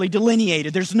clearly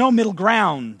delineated. There's no middle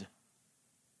ground.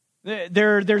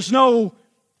 There's no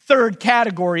third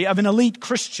category of an elite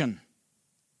Christian.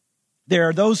 There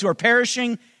are those who are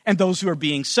perishing and those who are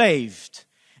being saved.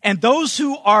 And those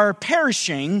who are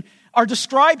perishing are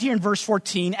described here in verse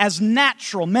 14 as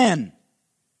natural men.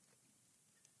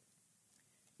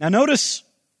 Now notice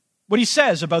what he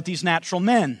says about these natural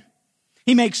men.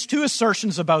 He makes two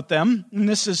assertions about them, and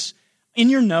this is in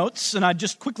your notes, and I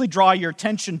just quickly draw your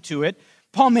attention to it.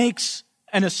 Paul makes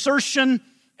an assertion,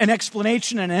 an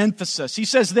explanation, and an emphasis. He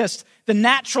says this: the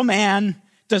natural man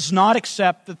does not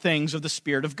accept the things of the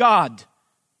Spirit of God.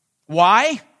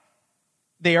 Why?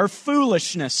 They are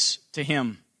foolishness to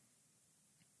him.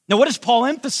 Now, what does Paul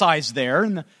emphasize there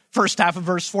in the first half of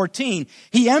verse 14?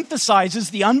 He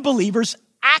emphasizes the unbeliever's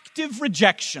active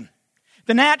rejection.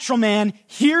 The natural man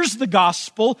hears the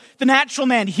gospel. The natural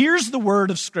man hears the word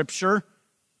of Scripture,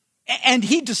 and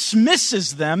he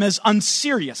dismisses them as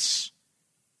unserious.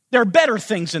 There are better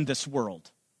things in this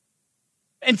world.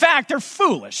 In fact, they're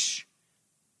foolish.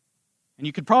 And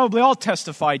you could probably all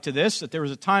testify to this, that there was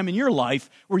a time in your life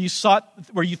where you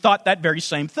thought that very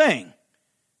same thing.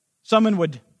 Someone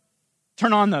would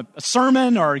turn on a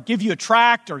sermon or give you a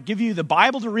tract or give you the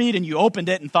Bible to read, and you opened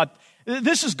it and thought,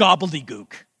 this is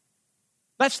gobbledygook.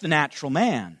 That's the natural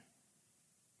man.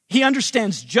 He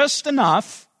understands just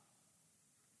enough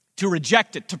to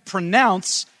reject it, to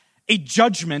pronounce a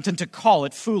judgment and to call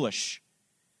it foolish.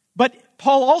 But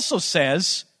Paul also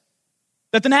says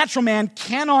that the natural man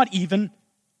cannot even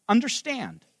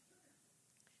understand.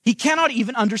 He cannot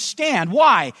even understand.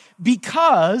 Why?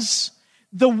 Because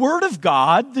the Word of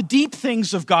God, the deep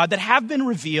things of God that have been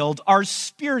revealed, are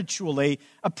spiritually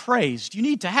appraised. You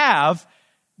need to have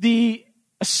the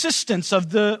assistance of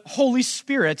the Holy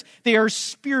Spirit. They are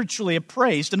spiritually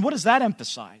appraised. And what does that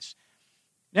emphasize?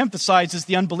 It emphasizes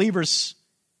the unbeliever's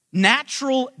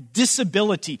natural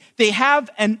disability. They have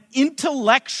an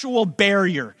intellectual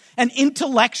barrier, an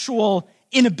intellectual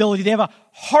inability. They have a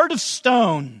heart of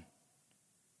stone.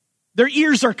 Their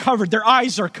ears are covered. Their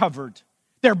eyes are covered.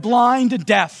 They're blind and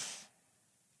deaf.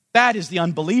 That is the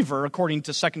unbeliever, according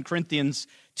to 2 Corinthians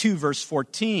 2, verse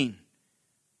 14.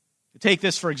 To take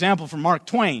this, for example, from Mark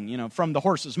Twain, from the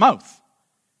horse's mouth,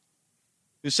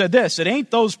 who said this, "It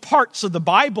ain't those parts of the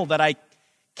Bible that I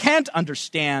can't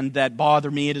understand that bother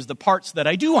me. It is the parts that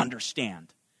I do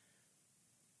understand."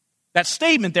 That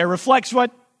statement there reflects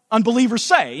what unbelievers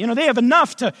say. They have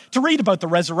enough to read about the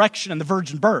resurrection and the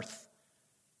virgin birth,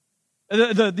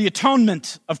 the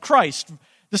atonement of Christ,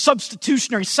 the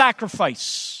substitutionary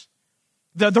sacrifice,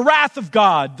 the wrath of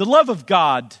God, the love of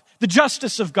God, the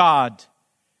justice of God,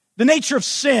 the nature of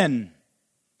sin,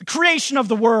 the creation of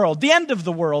the world, the end of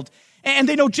the world. And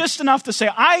they know just enough to say,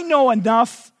 I know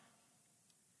enough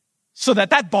so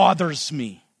that bothers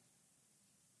me.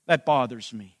 That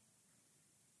bothers me.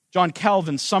 John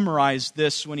Calvin summarized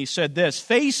this when he said this,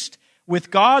 "Faced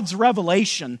with God's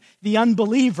revelation, the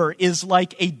unbeliever is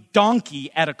like a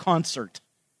donkey at a concert."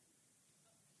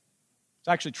 It's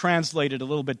actually translated a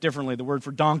little bit differently, the word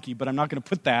for donkey, but I'm not going to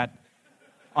put that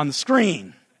on the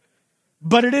screen.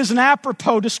 But it is an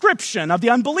apropos description of the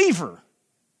unbeliever.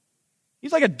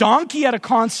 He's like a donkey at a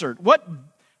concert. What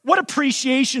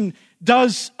appreciation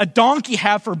does a donkey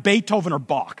have for Beethoven or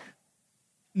Bach?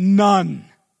 None.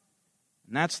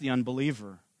 And that's the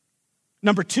unbeliever.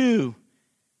 Number two,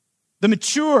 the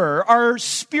mature are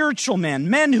spiritual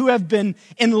men who have been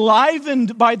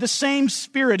enlivened by the same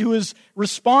Spirit who is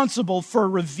responsible for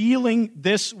revealing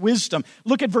this wisdom.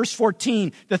 Look at verse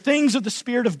 14. The things of the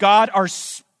Spirit of God are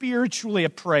spiritually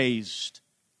appraised.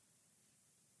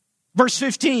 Verse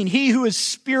 15, he who is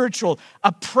spiritual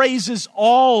appraises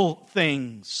all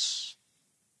things.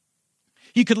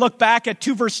 You could look back at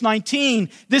 2 verse 19.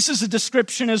 This is a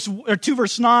description 2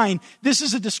 verse 9. This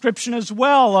is a description as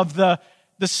well of the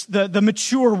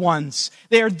mature ones.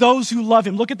 They are those who love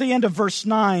him. Look at the end of verse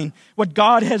 9. What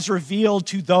God has revealed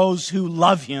to those who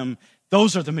love him.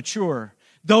 Those are the mature.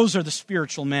 Those are the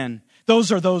spiritual men.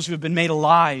 Those are those who have been made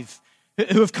alive,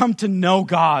 who have come to know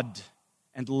God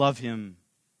and love him.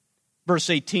 Verse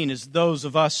 18 is those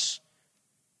of us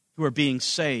who are being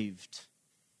saved.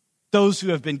 Those who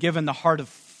have been given the heart of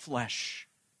flesh.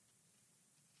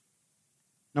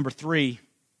 Number 3,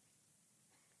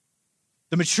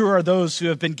 the mature are those who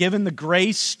have been given the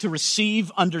grace to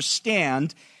receive,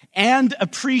 understand, and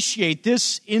appreciate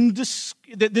this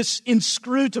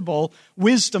inscrutable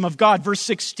wisdom of God. Verse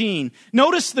 16.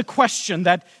 Notice the question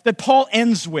that Paul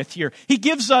ends with here. He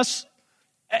gives us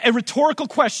a rhetorical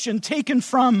question taken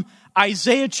from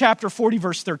Isaiah chapter 40,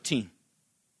 verse 13.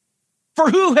 For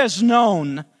who has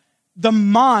known the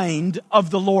mind of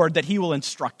the Lord that he will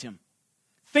instruct him?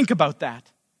 Think about that.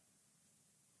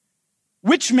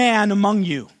 Which man among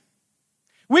you,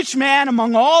 which man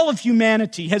among all of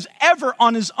humanity has ever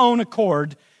on his own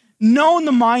accord known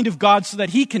the mind of God so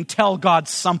that he can tell God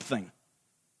something?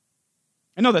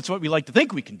 I know that's what we like to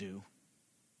think we can do.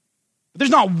 But there's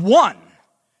not one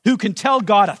who can tell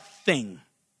God a thing.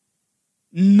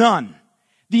 None.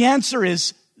 The answer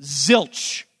is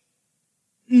zilch.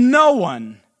 No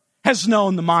one has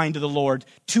known the mind of the Lord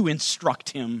to instruct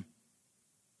him.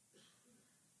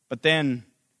 But then,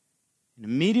 in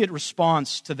immediate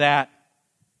response to that,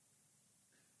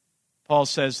 Paul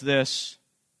says this,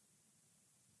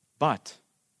 but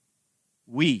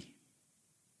we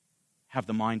have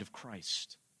the mind of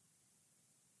Christ.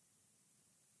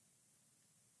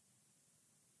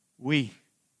 We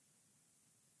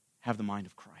have the mind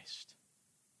of Christ.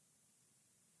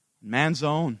 Man's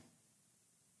own,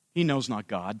 he knows not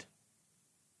God.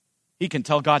 He can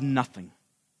tell God nothing.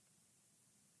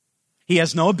 He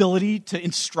has no ability to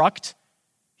instruct.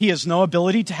 He has no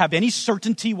ability to have any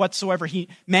certainty whatsoever.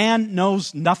 Man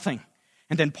knows nothing.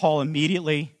 And then Paul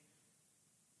immediately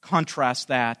contrasts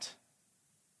that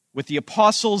with the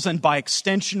apostles and by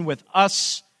extension with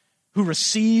us who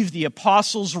receive the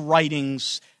apostles'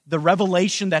 writings, the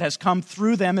revelation that has come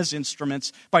through them as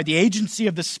instruments by the agency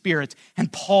of the Spirit.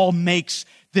 And Paul makes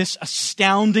this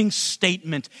astounding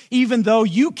statement. Even though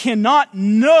you cannot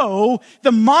know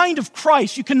the mind of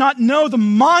Christ, you cannot know the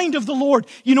mind of the Lord,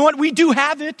 you know what? We do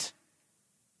have it.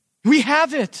 We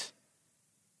have it.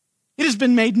 It has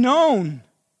been made known.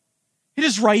 It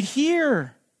is right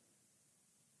here.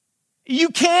 You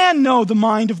can know the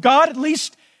mind of God, at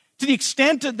least to the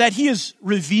extent that He has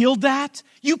revealed that.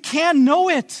 You can know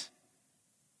it.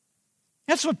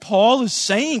 That's what Paul is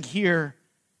saying here.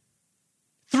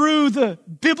 Through the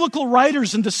biblical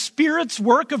writers and the Spirit's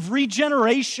work of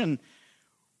regeneration,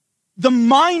 the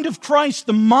mind of Christ,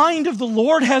 the mind of the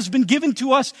Lord has been given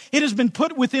to us. It has been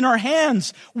put within our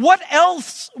hands. What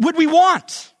else would we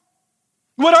want?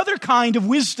 What other kind of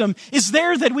wisdom is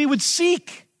there that we would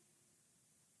seek?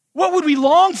 What would we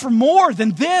long for more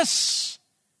than this?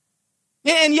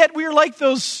 And yet we're like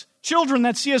those children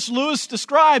that C.S. Lewis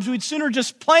describes. We'd sooner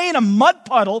just play in a mud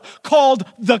puddle called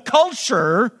the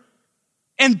culture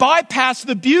and bypass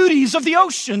the beauties of the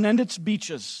ocean and its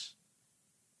beaches.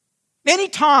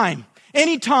 Anytime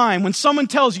when someone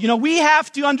tells you, we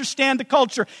have to understand the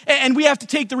culture and we have to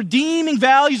take the redeeming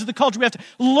values of the culture, we have to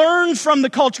learn from the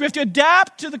culture, we have to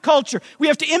adapt to the culture, we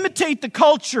have to imitate the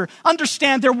culture,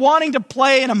 understand they're wanting to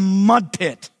play in a mud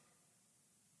pit.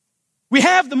 We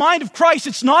have the mind of Christ,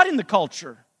 it's not in the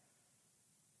culture.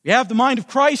 We have the mind of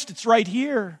Christ, it's right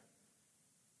here.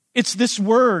 It's this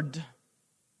word.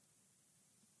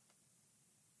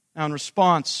 Now, in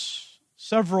response,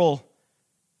 several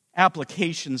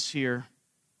applications here.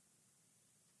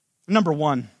 Number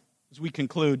one, as we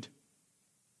conclude,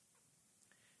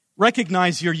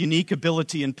 recognize your unique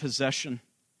ability and possession.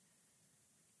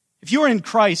 If you are in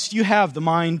Christ, you have the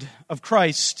mind of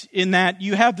Christ in that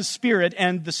you have the Spirit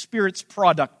and the Spirit's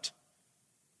product,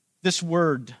 this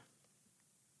word.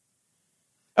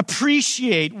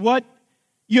 Appreciate what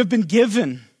you have been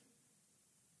given.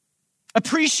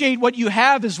 Appreciate what you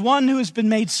have as one who has been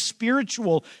made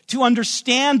spiritual, to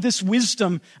understand this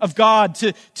wisdom of God,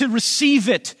 to receive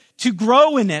it, to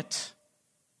grow in it.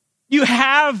 You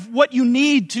have what you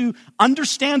need to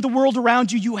understand the world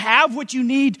around you. You have what you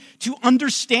need to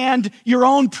understand your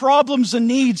own problems and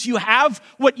needs. You have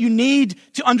what you need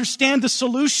to understand the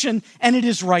solution, and it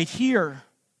is right here.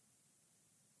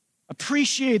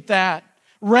 Appreciate that.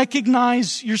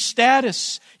 Recognize your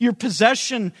status, your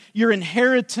possession, your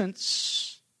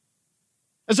inheritance.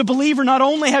 As a believer, not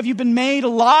only have you been made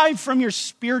alive from your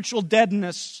spiritual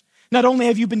deadness, not only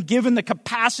have you been given the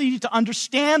capacity to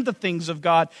understand the things of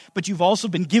God, but you've also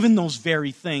been given those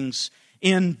very things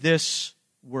in this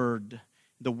word,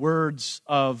 the words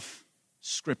of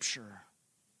Scripture.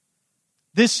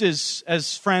 This is,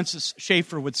 as Francis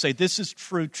Schaeffer would say, this is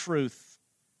true truth.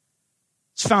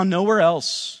 It's found nowhere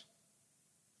else.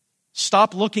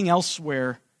 Stop looking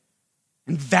elsewhere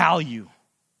and value,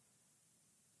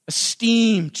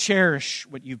 esteem, cherish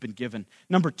what you've been given.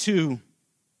 Number two,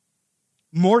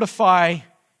 mortify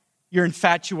your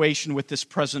infatuation with this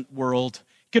present world.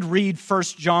 You could read 1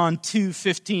 John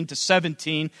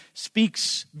 2:15-17,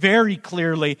 speaks very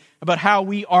clearly about how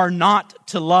we are not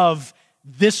to love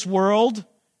this world,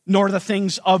 nor the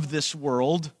things of this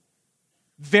world.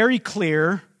 Very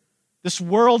clear. This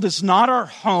world is not our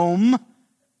home.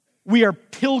 We are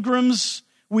pilgrims.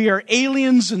 We are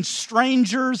aliens and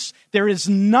strangers. There is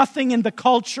nothing in the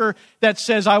culture that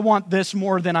says, I want this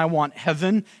more than I want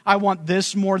heaven. I want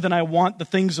this more than I want the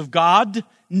things of God.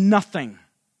 Nothing.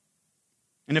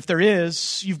 And if there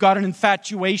is, you've got an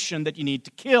infatuation that you need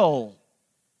to kill.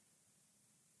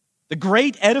 The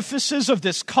great edifices of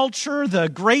this culture, the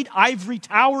great ivory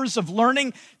towers of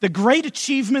learning, the great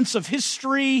achievements of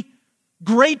history,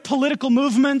 great political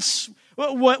movements,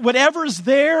 whatever is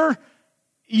there,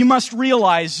 you must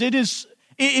realize it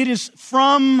is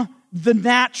from the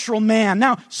natural man.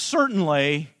 Now,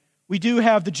 certainly, we do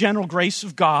have the general grace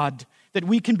of God that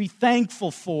we can be thankful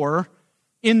for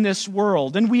in this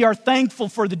world. And we are thankful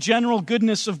for the general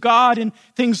goodness of God in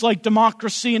things like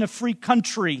democracy and a free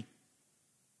country.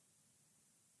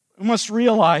 We must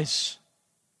realize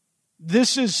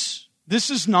this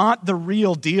is not the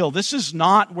real deal. This is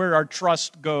not where our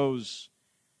trust goes.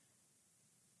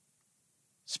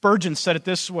 Spurgeon said it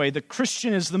this way: the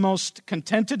Christian is the most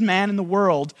contented man in the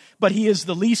world, but he is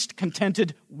the least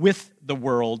contented with the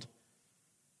world.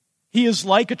 He is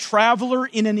like a traveler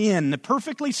in an inn,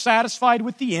 perfectly satisfied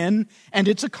with the inn and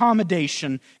its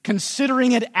accommodation,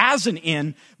 considering it as an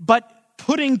inn, but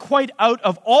putting quite out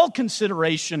of all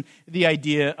consideration the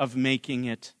idea of making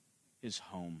it his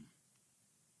home.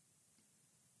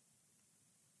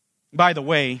 By the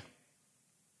way,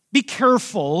 be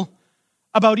careful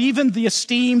about even the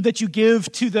esteem that you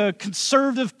give to the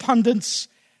conservative pundits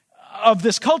of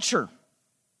this culture.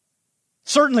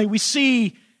 Certainly, we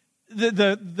see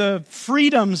the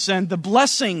freedoms and the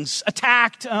blessings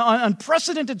attacked on an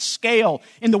unprecedented scale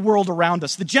in the world around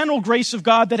us. The general grace of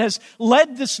God that has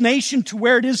led this nation to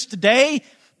where it is today,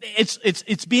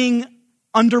 it's being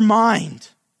undermined,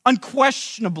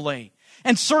 unquestionably.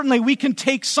 And certainly we can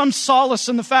take some solace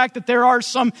in the fact that there are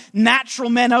some natural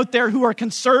men out there who are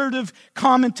conservative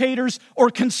commentators or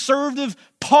conservative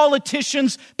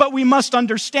politicians, but we must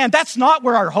understand that's not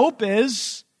where our hope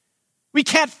is. We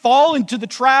can't fall into the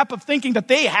trap of thinking that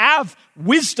they have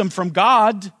wisdom from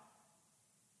God.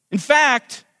 In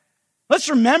fact, let's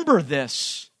remember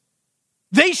this.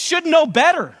 They should know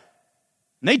better,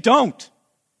 and they don't.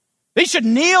 They should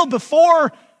kneel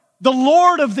before the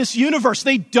Lord of this universe.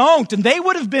 They don't, and they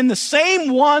would have been the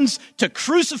same ones to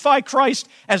crucify Christ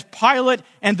as Pilate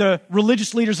and the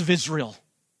religious leaders of Israel.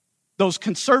 Those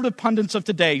conservative pundits of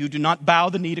today who do not bow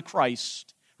the knee to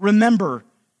Christ. Remember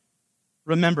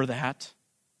that.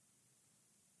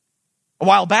 A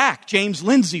while back, James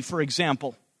Lindsay, for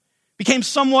example, became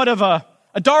somewhat of a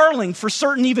darling for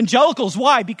certain evangelicals.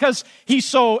 Why? Because he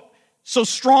so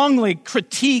strongly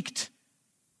critiqued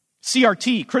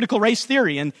CRT, critical race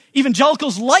theory, and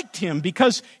evangelicals liked him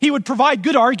because he would provide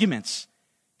good arguments.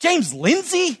 James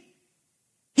Lindsay,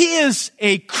 he is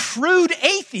a crude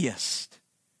atheist.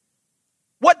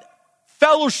 What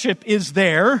fellowship is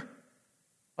there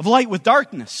of light with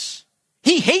darkness?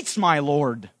 He hates my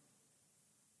Lord.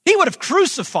 He would have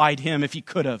crucified him if he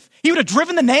could have. He would have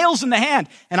driven the nails in the hand.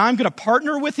 And I'm going to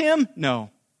partner with him? No.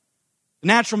 The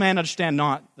natural man understands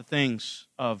not the things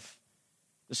of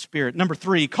the Spirit. Number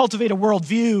 3, cultivate a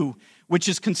worldview which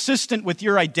is consistent with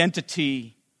your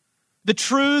identity. The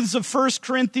truths of 1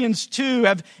 Corinthians 2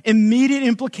 have immediate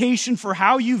implication for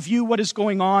how you view what is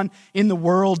going on in the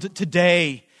world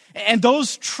today. And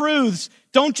those truths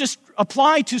don't just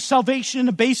apply to salvation in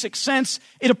a basic sense.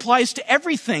 It applies to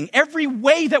everything, every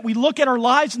way that we look at our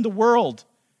lives in the world.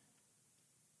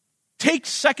 Take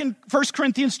 1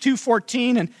 Corinthians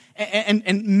 2:14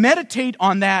 and meditate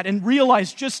on that and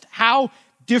realize just how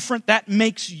different that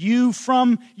makes you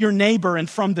from your neighbor and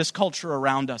from this culture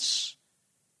around us.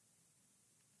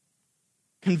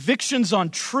 Convictions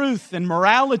on truth and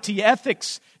morality,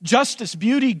 ethics, justice,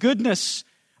 beauty, goodness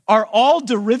are all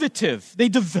derivative. They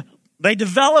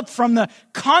develop from the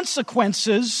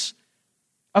consequences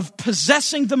of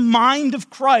possessing the mind of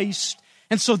Christ.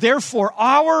 And so therefore,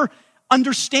 our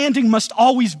understanding must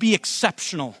always be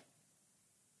exceptional.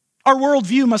 Our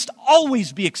worldview must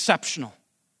always be exceptional.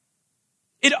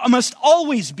 It must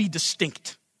always be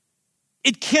distinct.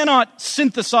 It cannot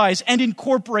synthesize and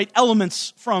incorporate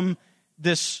elements from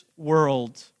this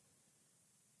world.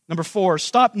 Number 4,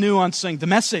 stop nuancing the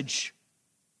message.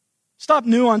 Stop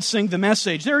nuancing the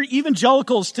message. There are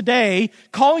evangelicals today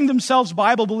calling themselves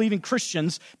Bible-believing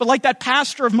Christians, but like that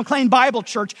pastor of McLean Bible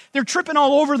Church, they're tripping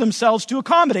all over themselves to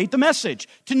accommodate the message,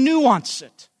 to nuance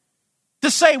it, to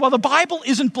say, well, the Bible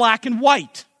isn't black and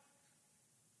white.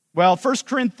 Well, 1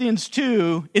 Corinthians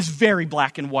 2 is very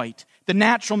black and white. The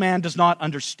natural man does not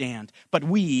understand, but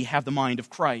we have the mind of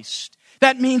Christ.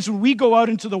 That means when we go out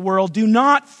into the world, do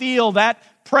not feel that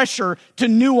pressure to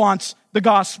nuance the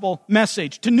gospel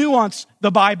message, to nuance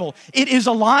the Bible. It is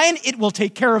a line, it will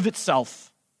take care of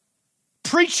itself.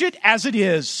 Preach it as it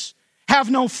is. Have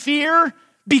no fear.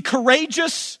 Be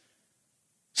courageous.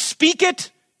 Speak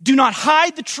it. Do not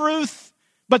hide the truth,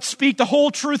 but speak the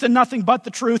whole truth and nothing but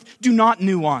the truth. Do not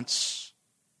nuance.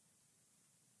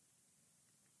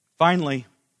 Finally,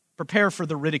 prepare for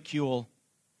the ridicule.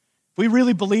 If we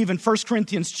really believe in 1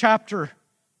 Corinthians chapter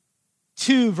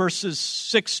 2, verses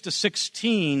 6 to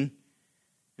 16,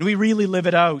 and we really live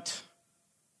it out,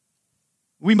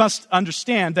 we must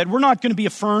understand that we're not going to be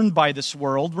affirmed by this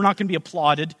world. We're not going to be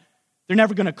applauded. They're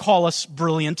never going to call us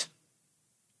brilliant.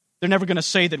 They're never going to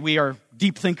say that we are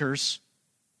deep thinkers.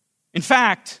 In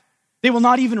fact, they will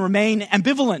not even remain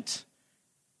ambivalent.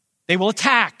 They will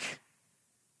attack.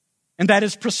 And that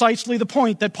is precisely the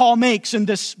point that Paul makes in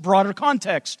this broader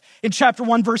context. In chapter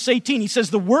 1, verse 18, he says,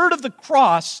 the word of the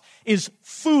cross is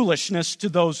foolishness to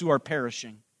those who are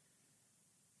perishing.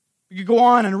 We could go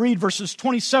on and read verses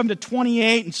 27 to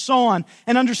 28 and so on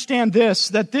and understand this,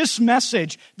 that this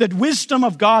message, that wisdom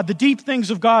of God, the deep things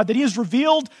of God that He has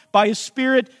revealed by His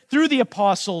Spirit through the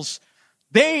apostles,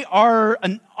 they are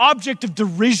an object of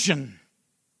derision.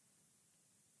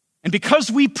 And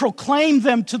because we proclaim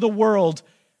them to the world,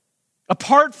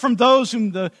 apart from those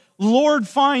whom the Lord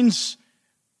finds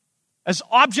as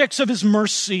objects of His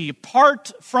mercy,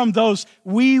 apart from those,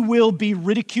 we will be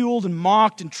ridiculed and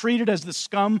mocked and treated as the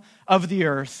scum of the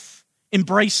earth.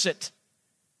 Embrace it.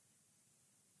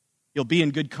 You'll be in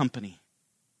good company.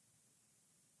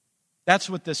 That's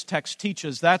what this text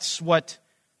teaches. That's what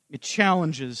it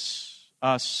challenges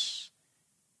us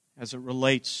as it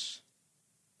relates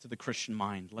to the Christian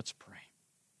mind. Let's pray.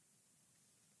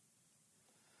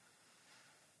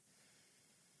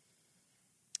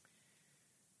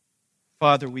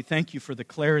 Father, we thank You for the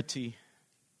clarity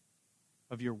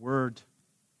of Your word.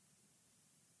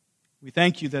 We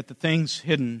thank You that the things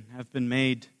hidden have been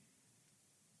made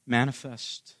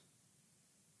manifest.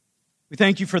 We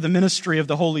thank You for the ministry of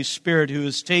the Holy Spirit who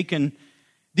has taken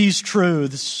these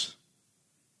truths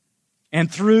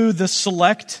and through the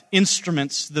select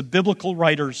instruments, the biblical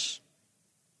writers,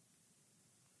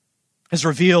 has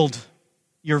revealed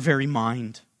Your very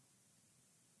mind.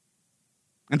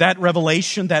 And that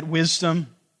revelation, that wisdom,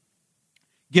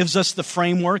 gives us the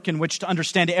framework in which to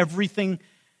understand everything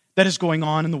that is going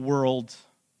on in the world.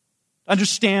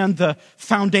 Understand the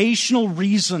foundational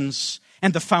reasons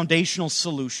and the foundational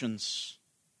solutions.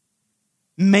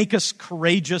 Make us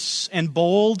courageous and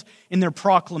bold in their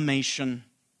proclamation.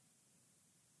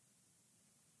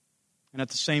 And at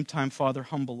the same time, Father,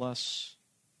 humble us.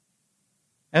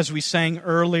 As we sang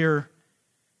earlier,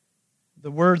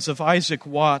 the words of Isaac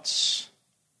Watts,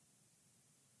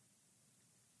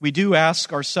 we do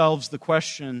ask ourselves the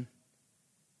question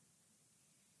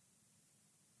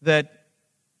that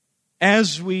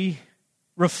as we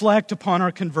reflect upon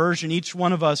our conversion, each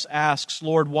one of us asks,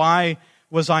 Lord, why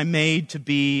was I made to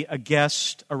be a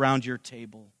guest around Your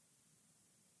table?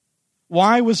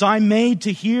 Why was I made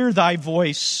to hear Thy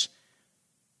voice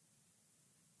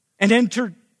and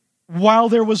enter while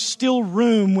there was still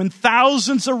room, when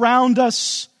thousands around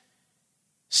us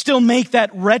still make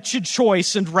that wretched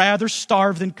choice and rather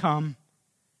starve than come?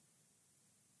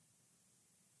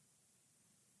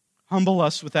 Humble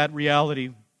us with that reality.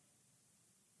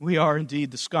 We are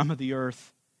indeed the scum of the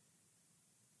earth.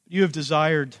 You have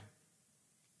desired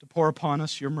to pour upon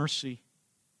us Your mercy,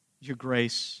 Your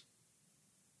grace.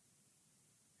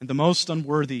 And the most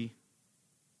unworthy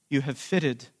You have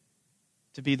fitted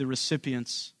to be the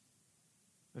recipients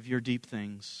of Your deep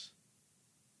things.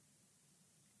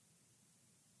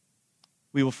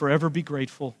 We will forever be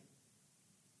grateful.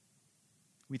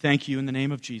 We thank You in the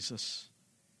name of Jesus.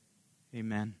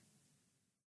 Amen.